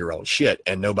responsible for your own shit.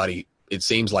 And it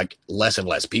seems like less and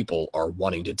less people are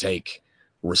wanting to take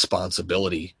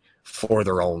responsibility for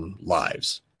their own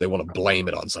lives. They want to blame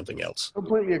it on something else.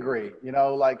 Completely agree.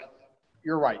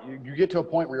 You're right. You get to a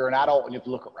point where you're an adult and you have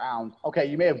to look around. Okay,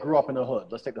 you may have grew up in the hood.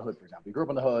 Let's take the hood, for example. You grew up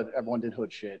in the hood. Everyone did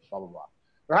hood shit, blah, blah, blah.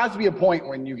 There has to be a point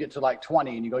when you get to like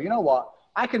 20 and you go, you know what?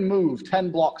 I can move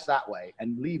 10 blocks that way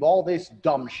and leave all this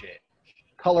dumb shit,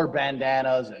 color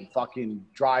bandanas and fucking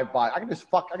drive by. I can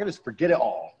just forget it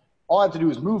all. All I have to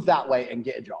do is move that way and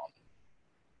get a job.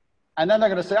 And then they're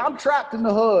going to say, I'm trapped in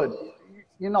the hood.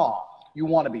 You're not. You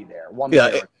want to be there.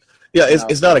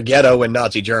 It's not a ghetto in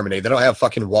Nazi Germany. They don't have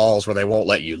fucking walls where they won't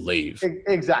let you leave.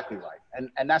 Exactly right.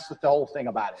 And that's the whole thing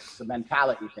about it. It's a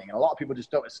mentality thing. And a lot of people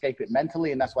just don't escape it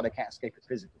mentally, and that's why they can't escape it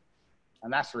physically.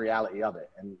 And that's the reality of it.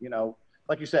 And,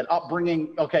 like you said,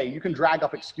 upbringing, okay, you can drag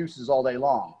up excuses all day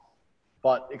long,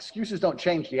 but excuses don't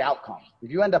change the outcome.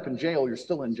 If you end up in jail, you're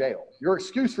still in jail. Your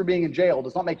excuse for being in jail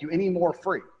does not make you any more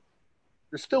free.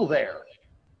 You're still there.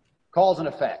 Cause and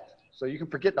effect. So you can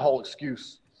forget the whole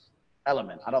excuse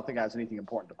element. I don't think it has anything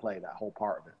important to play, that whole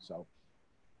part of it. So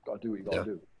got to do what you got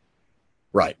to do.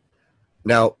 Right.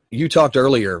 Now, you talked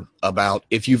earlier about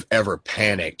if you've ever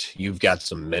panicked, you've got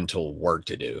some mental work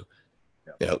to do.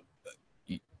 Yep.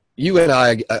 You and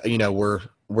I,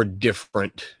 we're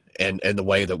different and the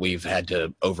way that we've had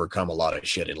to overcome a lot of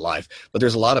shit in life. But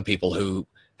there's a lot of people who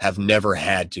have never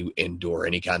had to endure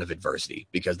any kind of adversity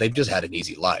because they've just had an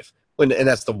easy life. And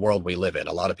that's the world we live in.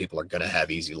 A lot of people are going to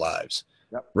have easy lives,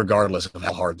 regardless of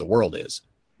how hard the world is.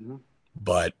 Mm-hmm.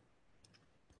 But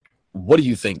what do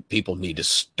you think people need to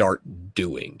start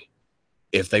doing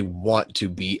if they want to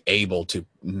be able to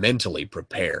mentally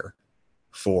prepare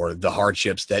for the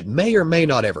hardships that may or may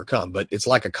not ever come? But it's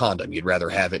like a condom. You'd rather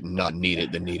have it and not need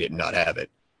it than need it and not have it.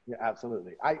 Yeah,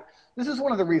 absolutely. This is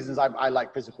one of the reasons I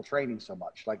like physical training so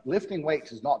much. Like, lifting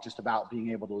weights is not just about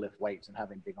being able to lift weights and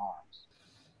having big arms.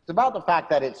 It's about the fact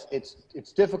that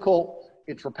it's difficult,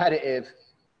 it's repetitive,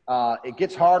 it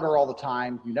gets harder all the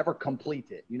time. You never complete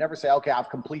it. You never say, okay, I've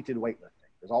completed weightlifting.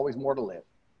 There's always more to lift.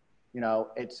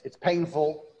 It's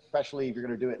painful, especially if you're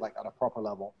going to do it like at a proper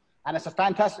level. And it's a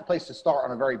fantastic place to start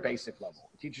on a very basic level.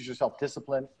 It teaches yourself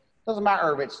discipline. Doesn't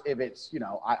matter if it's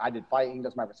I did fighting,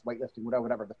 doesn't matter if it's weightlifting,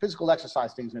 whatever. The physical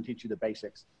exercise thing is going to teach you the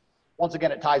basics. Once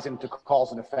again, it ties into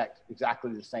cause and effect.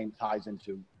 Exactly the same ties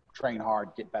into train hard,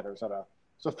 get better, etc.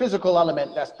 So physical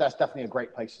element, that's definitely a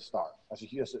great place to start. That's a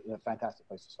fantastic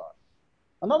place to start.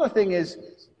 Another thing is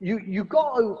you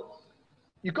got to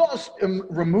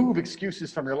remove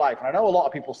excuses from your life. And I know a lot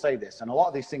of people say this, and a lot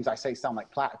of these things I say sound like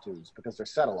platitudes because they're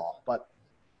said a lot, but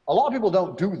a lot of people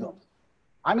don't do them.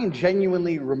 I mean,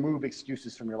 genuinely remove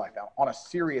excuses from your life now on a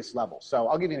serious level. So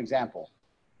I'll give you an example.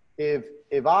 If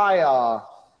I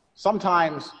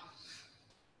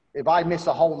miss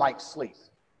a whole night's sleep,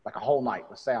 like a whole night,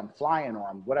 let's say I'm flying or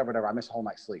I'm whatever, I miss a whole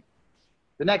night's sleep.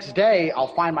 The next day,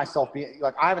 I'll find myself being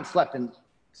like, I haven't slept in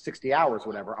 60 hours,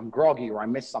 whatever. I'm groggy or I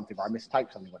missed something or I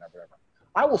mistyped something, whatever.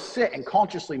 I will sit and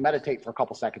consciously meditate for a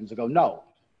couple seconds and go, no,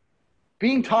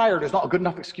 being tired is not a good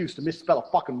enough excuse to misspell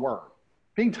a fucking word.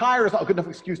 Being tired is not a good enough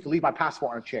excuse to leave my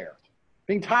passport in a chair.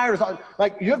 Being tired is not,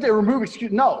 like, you have to remove excuse.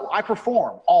 No, I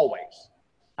perform always.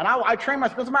 And I train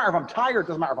myself. It doesn't matter if I'm tired. It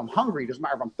doesn't matter if I'm hungry. It doesn't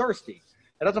matter if I'm thirsty.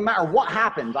 It doesn't matter what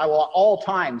happens. I will at all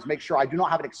times make sure I do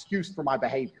not have an excuse for my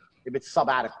behavior if it's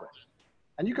subadequate.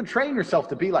 And you can train yourself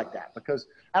to be like that because,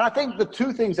 and I think the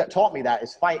two things that taught me that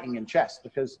is fighting and chess,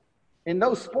 because in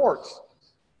those sports,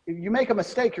 if you make a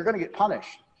mistake, you're going to get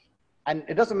punished. And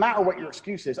it doesn't matter what your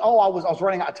excuse is. Oh, I was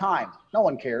running out of time. No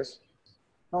one cares.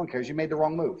 No one cares. You made the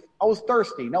wrong move. I was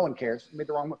thirsty. No one cares. You made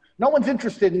the wrong move. No one's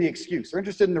interested in the excuse. They're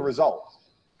interested in the result.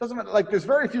 Doesn't matter. Like there's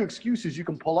very few excuses you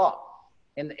can pull up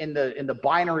in the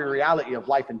binary reality of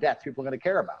life and death. People are going to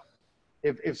care about.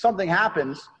 If something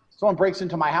happens, someone breaks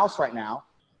into my house right now,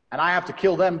 and I have to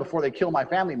kill them before they kill my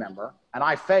family member, and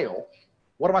I fail,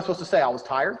 what am I supposed to say? I was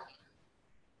tired?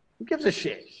 Who gives a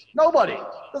shit? Nobody.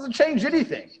 Doesn't change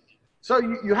anything. So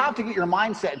you have to get your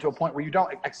mindset into a point where you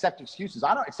don't accept excuses.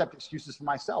 I don't accept excuses for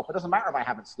myself. It doesn't matter if I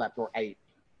haven't slept or ate,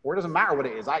 or it doesn't matter what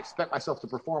it is. I expect myself to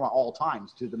perform at all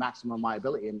times to the maximum of my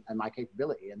ability and my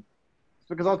capability. And it's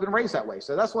because I've been raised that way.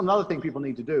 So that's another thing people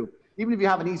need to do. Even if you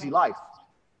have an easy life,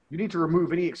 you need to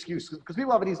remove any excuse. Because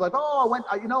people have an easy life. Oh,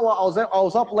 you know what? I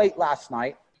was up late last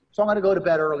night, so I'm going to go to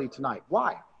bed early tonight.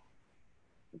 Why?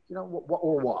 You know,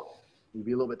 what? You'd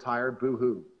be a little bit tired.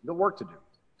 Boo-hoo. You got work to do.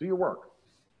 Do your work.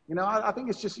 You know, I think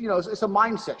it's just, you know, it's a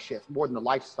mindset shift more than the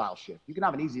lifestyle shift. You can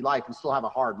have an easy life and still have a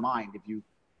hard mind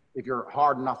if you're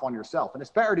hard enough on yourself. And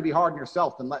it's better to be hard on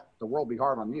yourself than let the world be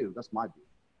hard on you. That's my view.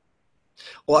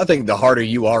 Well, I think the harder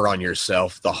you are on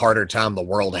yourself, the harder time the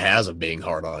world has of being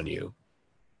hard on you.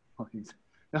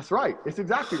 That's right. It's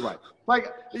exactly right.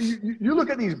 Like you look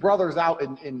at these brothers out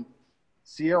in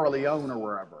Sierra Leone or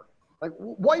wherever. Like,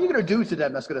 what are you going to do to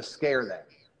them that's going to scare them?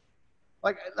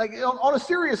 Like on a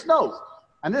serious note.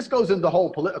 And this goes into the whole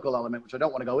political element, which I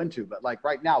don't want to go into, but like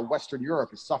right now, Western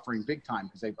Europe is suffering big time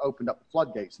because they've opened up the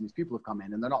floodgates and these people have come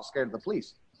in and they're not scared of the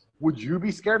police. Would you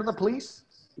be scared of the police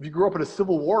if you grew up in a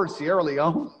civil war in Sierra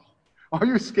Leone? Are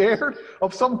you scared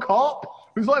of some cop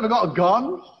who's not even got a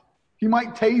gun? He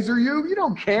might taser you. You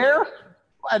don't care.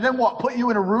 And then what, put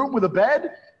you in a room with a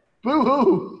bed?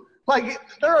 Boo-hoo. Like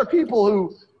there are people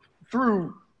who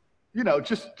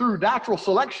just through natural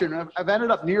selection have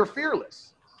ended up near fearless.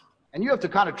 And you have to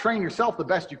kind of train yourself the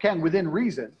best you can within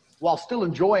reason while still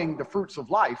enjoying the fruits of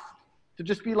life to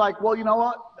just be like, well, you know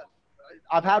what?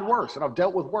 I've had worse and I've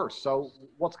dealt with worse. So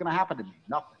what's going to happen to me?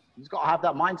 Nothing. You just got to have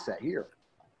that mindset here.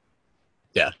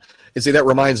 Yeah. And see, that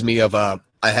reminds me of, I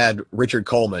had Richard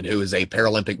Coleman, who is a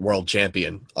Paralympic world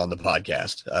champion on the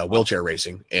podcast, wheelchair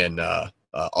racing in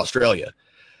Australia.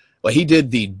 Well, he did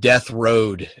the death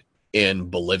road in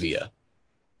Bolivia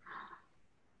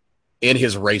in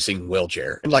his racing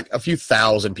wheelchair. And like a few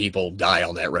thousand people die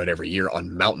on that road every year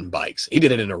on mountain bikes. He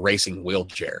did it in a racing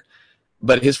wheelchair.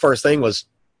 But his first thing was,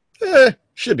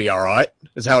 should be all right,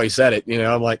 is how he said it. You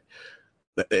know, I'm like,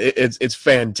 it's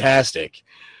fantastic.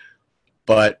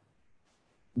 But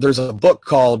there's a book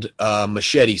called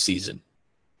Machete Season.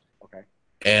 Okay.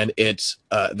 And it's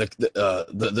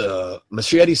the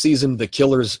Machete Season, The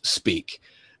Killers Speak.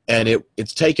 And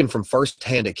it's taken from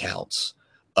firsthand accounts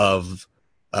of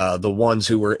the ones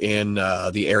who were in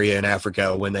the area in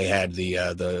Africa when they had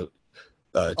the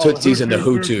Tutsis and the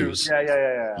Hutus.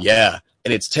 Yeah.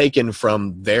 And it's taken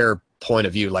from their point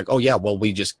of view, like, oh, yeah, well,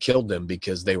 we just killed them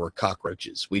because they were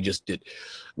cockroaches. We just did.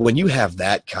 When you have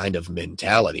that kind of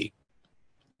mentality,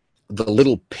 the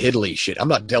little piddly shit, I'm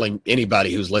not telling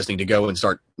anybody who's listening to go and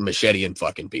start macheteing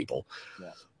fucking people.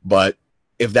 Yeah. But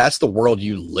if that's the world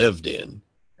you lived in,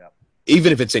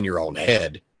 even if it's in your own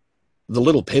head, the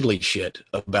little piddly shit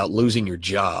about losing your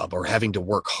job or having to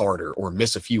work harder or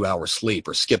miss a few hours sleep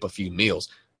or skip a few meals,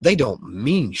 they don't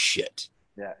mean shit.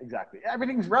 Yeah, exactly.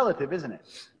 Everything's relative, isn't it?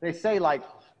 They say, like,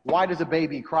 why does a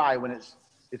baby cry when it's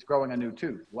growing a new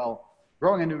tooth? Well,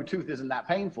 growing a new tooth isn't that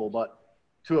painful, but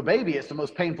to a baby, it's the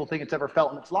most painful thing it's ever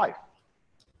felt in its life.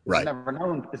 Right.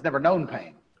 It's never known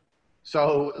pain.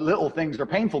 So little things are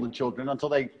painful to children until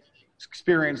they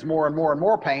experience more and more and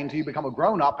more pain until you become a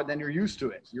grown-up, and then you're used to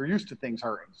it. You're used to things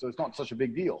hurting, so it's not such a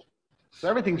big deal. So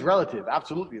everything's relative.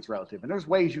 Absolutely, it's relative. And there's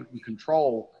ways you can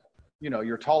control,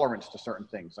 your tolerance to certain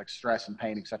things like stress and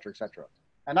pain, et cetera, et cetera.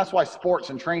 And that's why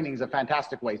sports and training is a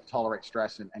fantastic way to tolerate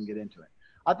stress and get into it.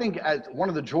 I think as one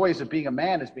of the joys of being a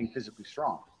man is being physically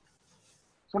strong.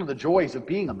 It's one of the joys of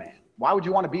being a man. Why would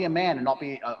you want to be a man and not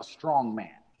be a strong man?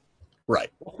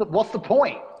 Right. What's the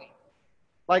point?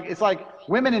 Like, it's like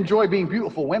women enjoy being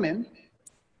beautiful women.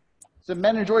 So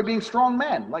men enjoy being strong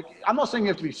men. Like, I'm not saying you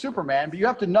have to be Superman, but you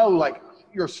have to know, like,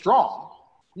 you're strong.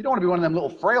 You don't want to be one of them little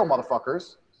frail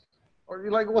motherfuckers. Or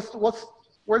you're like,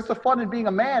 where's the fun in being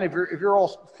a man if you're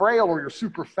all frail or you're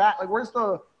super fat? Like, where's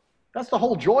the That's the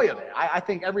whole joy of it. I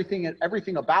think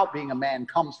everything about being a man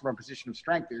comes from a position of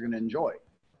strength that you're going to enjoy.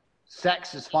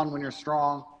 Sex is fun when you're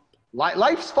strong.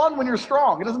 Life's fun when you're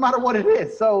strong. It doesn't matter what it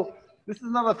is. So this is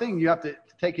another thing you have to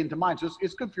take into mind. So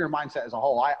it's good for your mindset as a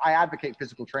whole. I advocate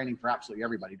physical training for absolutely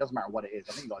everybody. It doesn't matter what it is.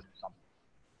 I think you got to do something.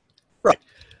 Right.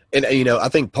 And,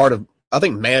 I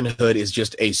think manhood is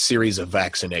just a series of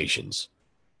vaccinations.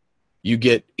 You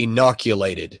get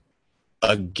inoculated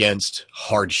against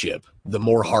hardship the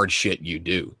more hard shit you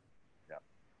do. Yeah.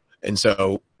 And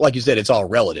so, like you said, it's all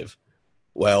relative.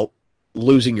 Well,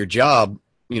 losing your job,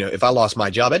 if I lost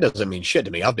my job, that doesn't mean shit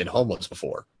to me. I've been homeless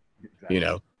before.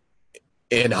 Exactly.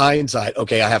 In hindsight,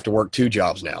 okay, I have to work 2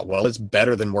 jobs now. Well, it's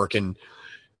better than working,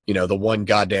 the one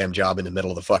goddamn job in the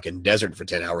middle of the fucking desert for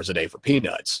 10 hours a day for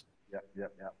peanuts.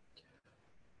 Yep.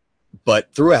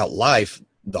 But throughout life,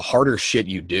 the harder shit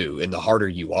you do and the harder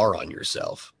you are on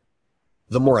yourself,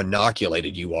 the more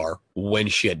inoculated you are when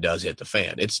shit does hit the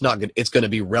fan. It's going to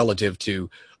be relative to,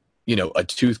 a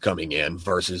tooth coming in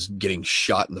versus getting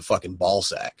shot in the fucking ball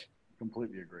sack.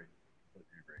 Completely agree.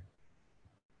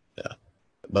 Yeah.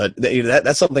 But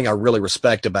that's something I really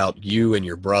respect about you and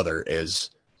your brother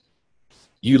is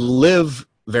you live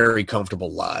very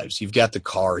comfortable lives. You've got the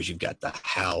cars, you've got the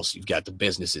house, you've got the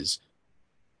businesses,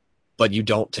 but you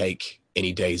don't take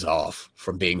any days off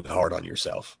from being hard on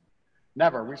yourself.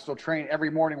 Never. We still train every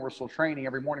morning. We're still training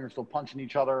every morning. We're still punching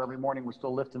each other every morning. We're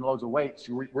still lifting loads of weights.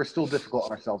 We're still difficult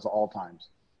on ourselves at all times.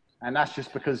 And that's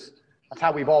just because that's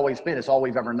how we've always been. It's all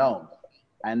we've ever known.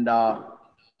 And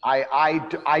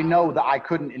I know that I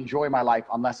couldn't enjoy my life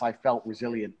unless I felt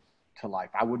resilient to life.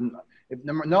 I wouldn't,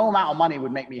 no amount of money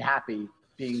would make me happy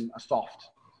being a soft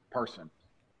person.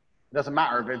 It doesn't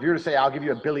matter. If you were to say, I'll give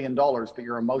you $1 billion, but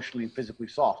you're emotionally and physically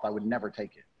soft, I would never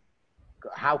take it.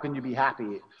 How can you be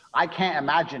happy? I can't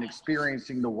imagine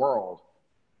experiencing the world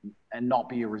and not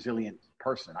be a resilient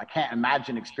person. I can't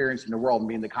imagine experiencing the world and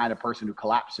being the kind of person who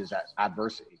collapses at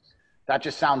adversity. That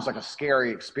just sounds like a scary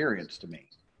experience to me.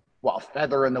 Well, a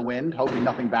feather in the wind, hoping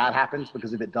nothing bad happens,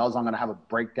 because if it does, I'm going to have a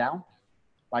breakdown.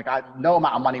 Like, no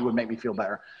amount of money would make me feel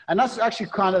better. And that's actually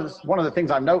kind of one of the things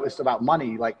I've noticed about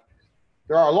money. Like,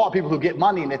 there are a lot of people who get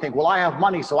money and they think, well, I have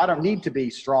money, so I don't need to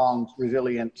be strong,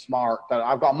 resilient, smart.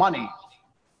 I've got money.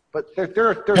 But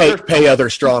pay other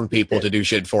strong people to do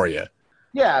shit for you.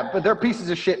 Yeah, but they're pieces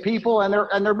of shit people, and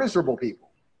they're miserable people.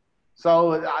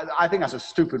 So I think that's a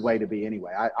stupid way to be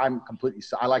anyway.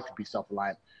 I like to be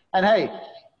self-reliant. And hey,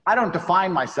 I don't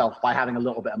define myself by having a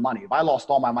little bit of money. If I lost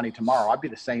all my money tomorrow, I'd be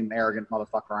the same arrogant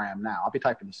motherfucker I am now. I'd be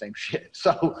typing the same shit.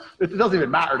 So it doesn't even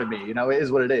matter to me. It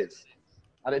is what it is.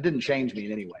 And it didn't change me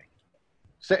in any way.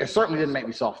 It certainly didn't make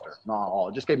me softer. Not at all.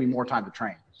 It just gave me more time to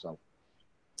train. So.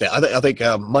 Yeah, I think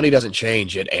money doesn't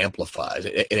change. It amplifies.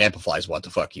 It amplifies what the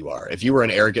fuck you are. If you were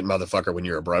an arrogant motherfucker when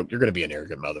you were broke, you're going to be an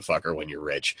arrogant motherfucker when you're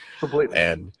rich. Completely.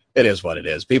 And it is what it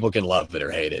is. People can love it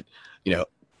or hate it.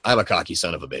 I'm a cocky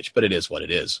son of a bitch, but it is what it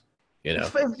is.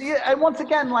 And once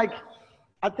again, like,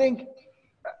 I think,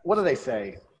 what do they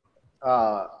say?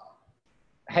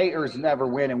 Haters never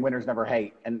win and winners never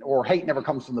hate, or hate never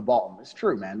comes from the bottom. It's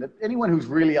true, man. Anyone who's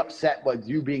really upset with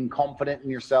you being confident in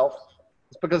yourself,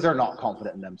 it's because they're not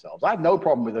confident in themselves. I have no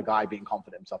problem with a guy being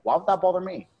confident in himself. Why would that bother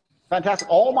me? Fantastic.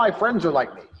 All my friends are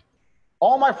like me.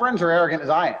 All my friends are arrogant as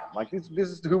I am. Like, this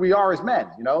is who we are as men.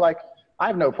 Like, I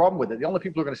have no problem with it. The only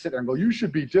people who are going to sit there and go, you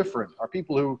should be different, are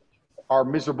people who are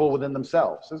miserable within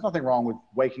themselves. There's nothing wrong with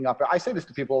waking up. I say this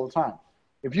to people all the time.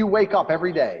 If you wake up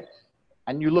every day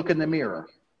and you look in the mirror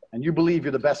and you believe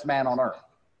you're the best man on earth,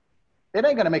 it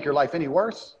ain't going to make your life any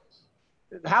worse.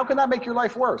 How can that make your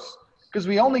life worse? Because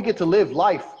we only get to live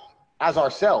life as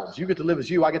ourselves. You get to live as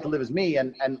you, I get to live as me,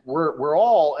 and we're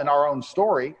all in our own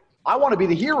story. I want to be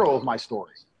the hero of my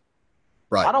story.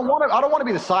 Right. I don't want to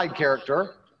be the side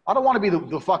character. I don't want to be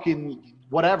the fucking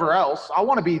whatever else. I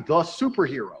want to be the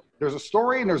superhero. There's a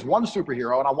story and there's one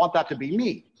superhero, and I want that to be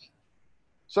me.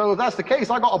 So if that's the case,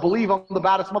 I got to believe I'm the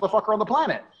baddest motherfucker on the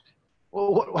planet.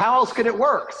 Well, how else could it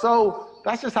work? So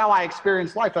that's just how I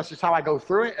experience life. That's just how I go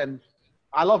through it. And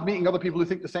I love meeting other people who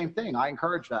think the same thing. I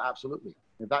encourage that, absolutely.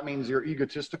 If that means you're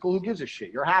egotistical, who gives a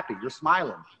shit? You're happy. You're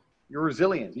smiling. You're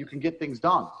resilient. You can get things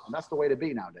done. And that's the way to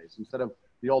be nowadays. Instead of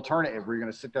the alternative where you're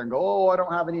going to sit there and go, oh, I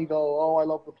don't have an ego. Oh, I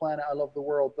love the planet. I love the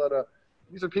world.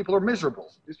 These are people who are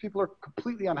miserable. These people are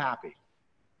completely unhappy.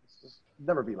 Just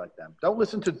never be like them.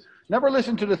 Never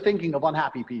listen to the thinking of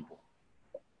unhappy people.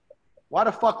 Why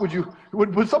the fuck would you,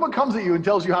 when someone comes at you and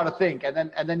tells you how to think,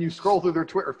 and then you scroll through their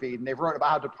Twitter feed and they've wrote about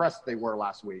how depressed they were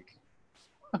last week?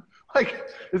 Like,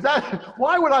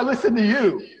 why would I listen to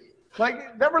you?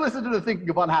 Like, never listen to the thinking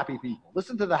of unhappy people.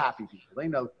 Listen to the happy people. They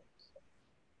know.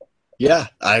 Yeah,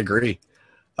 I agree.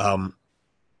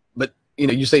 But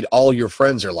you said all your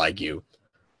friends are like you.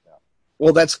 Yeah.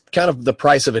 Well, that's kind of the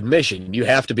price of admission. You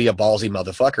have to be a ballsy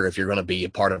motherfucker if you're going to be a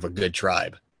part of a good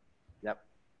tribe. Yep.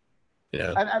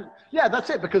 Yeah. And yeah,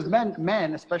 that's it. Because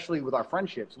men, especially with our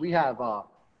friendships, we have it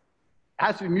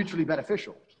has to be mutually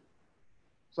beneficial.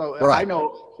 So Right. I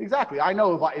know exactly. I know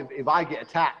if I get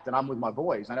attacked and I'm with my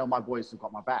boys, I know my boys have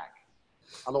got my back.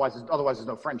 Otherwise there's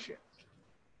no friendship.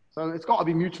 So it's got to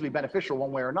be mutually beneficial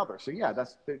one way or another. So yeah,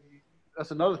 that's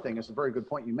another thing. It's a very good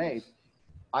point you made.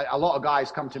 A lot of guys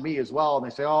come to me as well and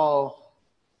they say, "Oh,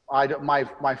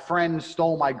 my friend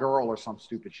stole my girl or some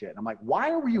stupid shit." And I'm like,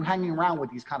 "Why were you hanging around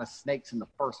with these kind of snakes in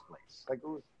the first place? Like,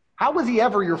 how was he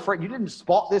ever your friend? You didn't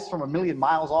spot this from a million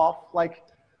miles off. Like,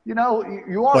 you are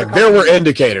the Like there were company.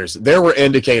 indicators. There were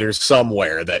indicators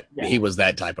somewhere that Yeah, he was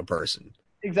that type of person.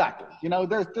 exactly.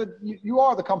 You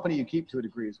are the company you keep to a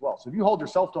degree as well. So if you hold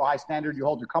yourself to a high standard, you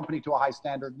hold your company to a high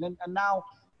standard, and now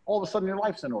all of a sudden your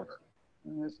life's in order.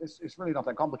 It's really not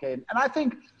that complicated. And I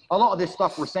think a lot of this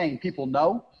stuff we're saying people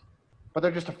know, but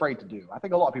they're just afraid to do. I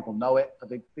think a lot of people know it, but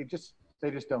they just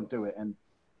don't do it. And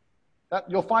that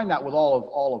you'll find that with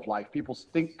all of life.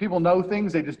 People know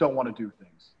things, they just don't want to do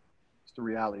things. It's the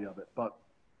reality of it. But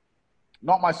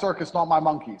not my circus, not my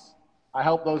monkeys. I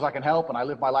help those I can help, and I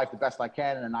live my life the best I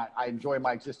can, and I enjoy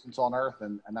my existence on Earth,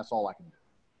 and that's all I can do.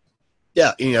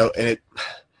 Yeah, and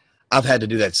I've had to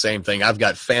do that same thing. I've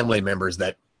got family members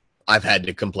that I've had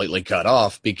to completely cut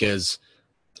off because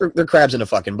they're crabs in a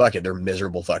fucking bucket. They're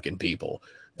miserable fucking people.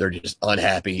 They're just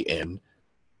unhappy and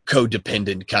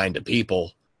codependent kind of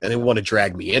people, and they want to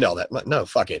drag me in all that. No,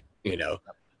 fuck it.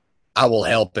 I will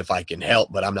help if I can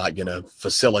help, but I'm not going to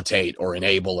facilitate or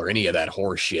enable or any of that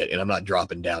horse shit. And I'm not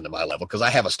dropping down to my level because I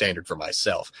have a standard for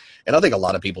myself. And I think a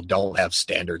lot of people don't have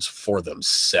standards for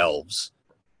themselves.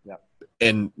 Yep.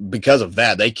 And because of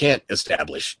that, they can't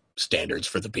establish standards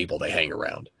for the people they hang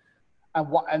around.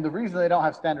 And the reason they don't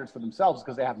have standards for themselves is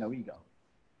because they have no ego.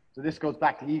 So this goes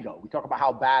back to ego. We talk about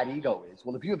how bad ego is.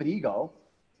 Well, if you have an ego,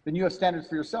 then you have standards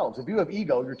for yourselves. If you have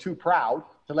ego, you're too proud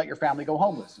to let your family go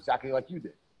homeless, exactly like you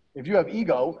did. If you have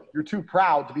ego, you're too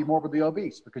proud to be morbidly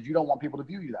obese because you don't want people to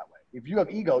view you that way. If you have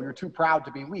ego, you're too proud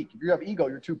to be weak. If you have ego,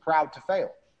 you're too proud to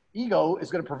fail. Ego is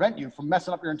going to prevent you from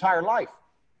messing up your entire life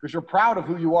because you're proud of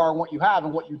who you are and what you have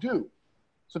and what you do.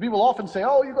 So people often say,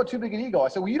 "Oh, you got too big an ego." I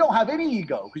say, "Well, you don't have any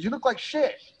ego because you look like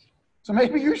shit. So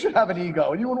maybe you should have an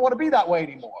ego and you wouldn't want to be that way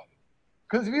anymore.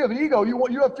 Because if you have an ego, you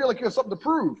feel like you have something to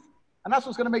prove. And that's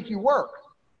what's going to make you work."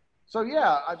 So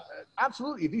yeah,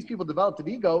 absolutely. If these people developed an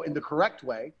ego in the correct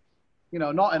way,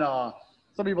 not in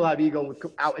some people have ego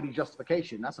without any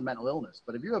justification. That's a mental illness.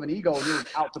 But if you have an ego and you're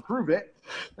out to prove it,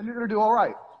 then you're going to do all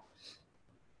right.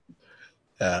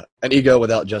 An ego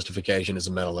without justification is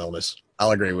a mental illness.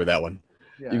 I'll agree with that one.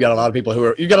 Yeah, You got a lot of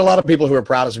people who are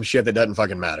proud of some shit that doesn't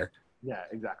fucking matter. Yeah,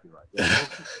 exactly right.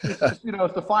 Yeah.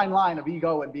 It's the fine line of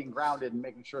ego and being grounded and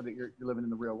making sure that you're living in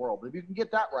the real world. But if you can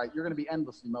get that right, you're going to be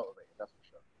endlessly motivated. That's for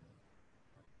sure.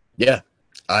 Yeah,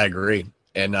 I agree.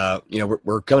 And,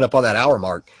 we're coming up on that hour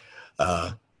mark.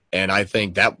 And I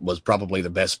think that was probably the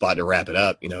best spot to wrap it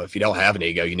up. If you don't have an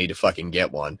ego, you need to fucking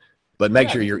get one. But make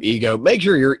sure your ego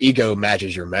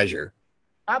matches your measure.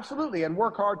 Absolutely. And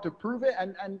work hard to prove it.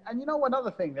 And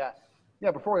another thing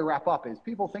before we wrap up is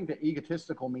people think that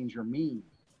egotistical means you're mean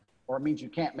or it means you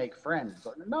can't make friends.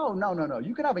 No.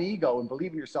 You can have an ego and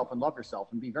believe in yourself and love yourself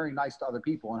and be very nice to other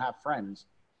people and have friends.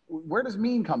 Where does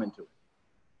mean come into it?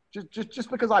 Just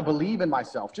because I believe in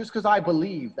myself, just because I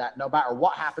believe that no matter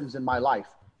what happens in my life,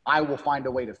 I will find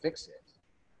a way to fix it.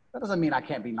 That doesn't mean I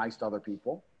can't be nice to other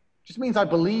people. It just means I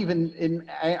believe in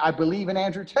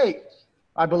Andrew Tate.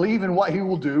 I believe in what he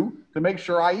will do to make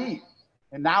sure I eat,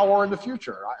 and now or in the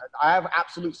future. I have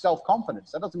absolute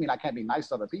self-confidence. That doesn't mean I can't be nice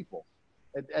to other people.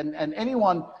 And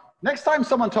anyone, next time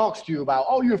someone talks to you about,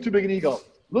 "Oh, you have too big an ego,"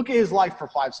 look at his life for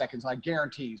 5 seconds, and I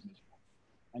guarantee he's miserable.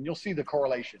 And you'll see the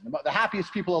correlation. The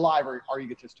happiest people alive are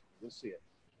egotistical. You'll see it.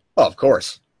 Oh, of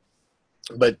course.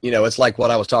 But, it's like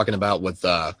what I was talking about with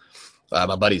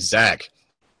my buddy Zach.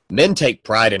 Men take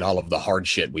pride in all of the hard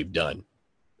shit we've done.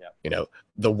 Yeah.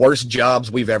 The worst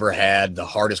jobs we've ever had, the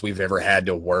hardest we've ever had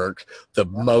to work, the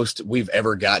most we've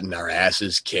ever gotten our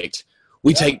asses kicked.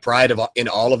 We take pride in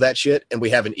all of that shit, and we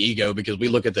have an ego because we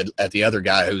look at the other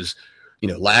guy who's,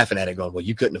 laughing at it going, "Well,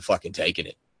 you couldn't have fucking taken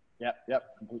it."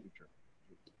 Yep, completely true.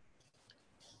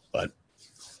 But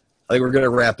I think we're going to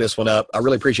wrap this one up. I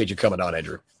really appreciate you coming on,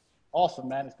 Andrew. Awesome,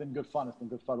 man. It's been good fun.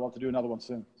 We'll have to do another one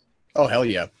soon. Oh, hell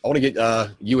yeah. I want to get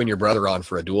you and your brother on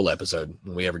for a dual episode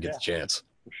when we ever get the chance.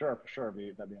 For sure.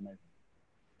 That'd be amazing.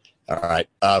 All right.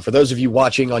 For those of you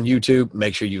watching on YouTube,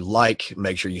 make sure you like,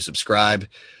 make sure you subscribe,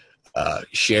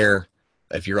 share.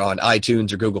 If you're on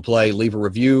iTunes or Google Play, leave a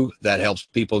review. That helps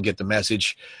people get the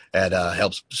message and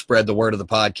helps spread the word of the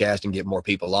podcast and get more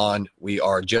people on. We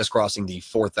are just crossing the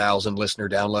 4,000 listener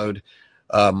download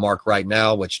mark right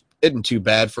now, which isn't too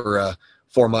bad for a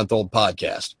 4-month-old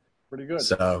podcast. Pretty good.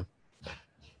 So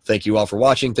thank you all for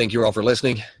watching. Thank you all for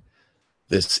listening.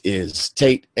 This is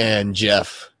Tate and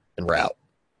Jeff, and we're out.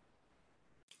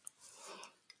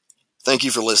 Thank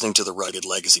you for listening to the Rugged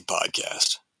Legacy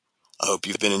Podcast. I hope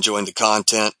you've been enjoying the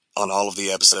content on all of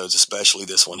the episodes, especially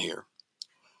this one here.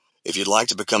 If you'd like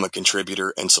to become a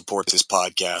contributor and support this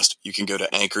podcast, you can go to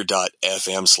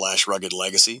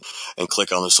anchor.fm/ruggedlegacy and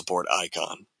click on the support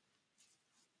icon.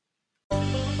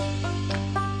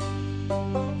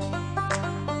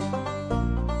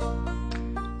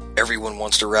 Everyone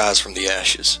wants to rise from the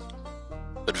ashes,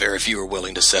 but very few are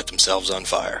willing to set themselves on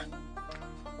fire.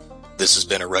 This has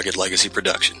been a Rugged Legacy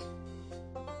production.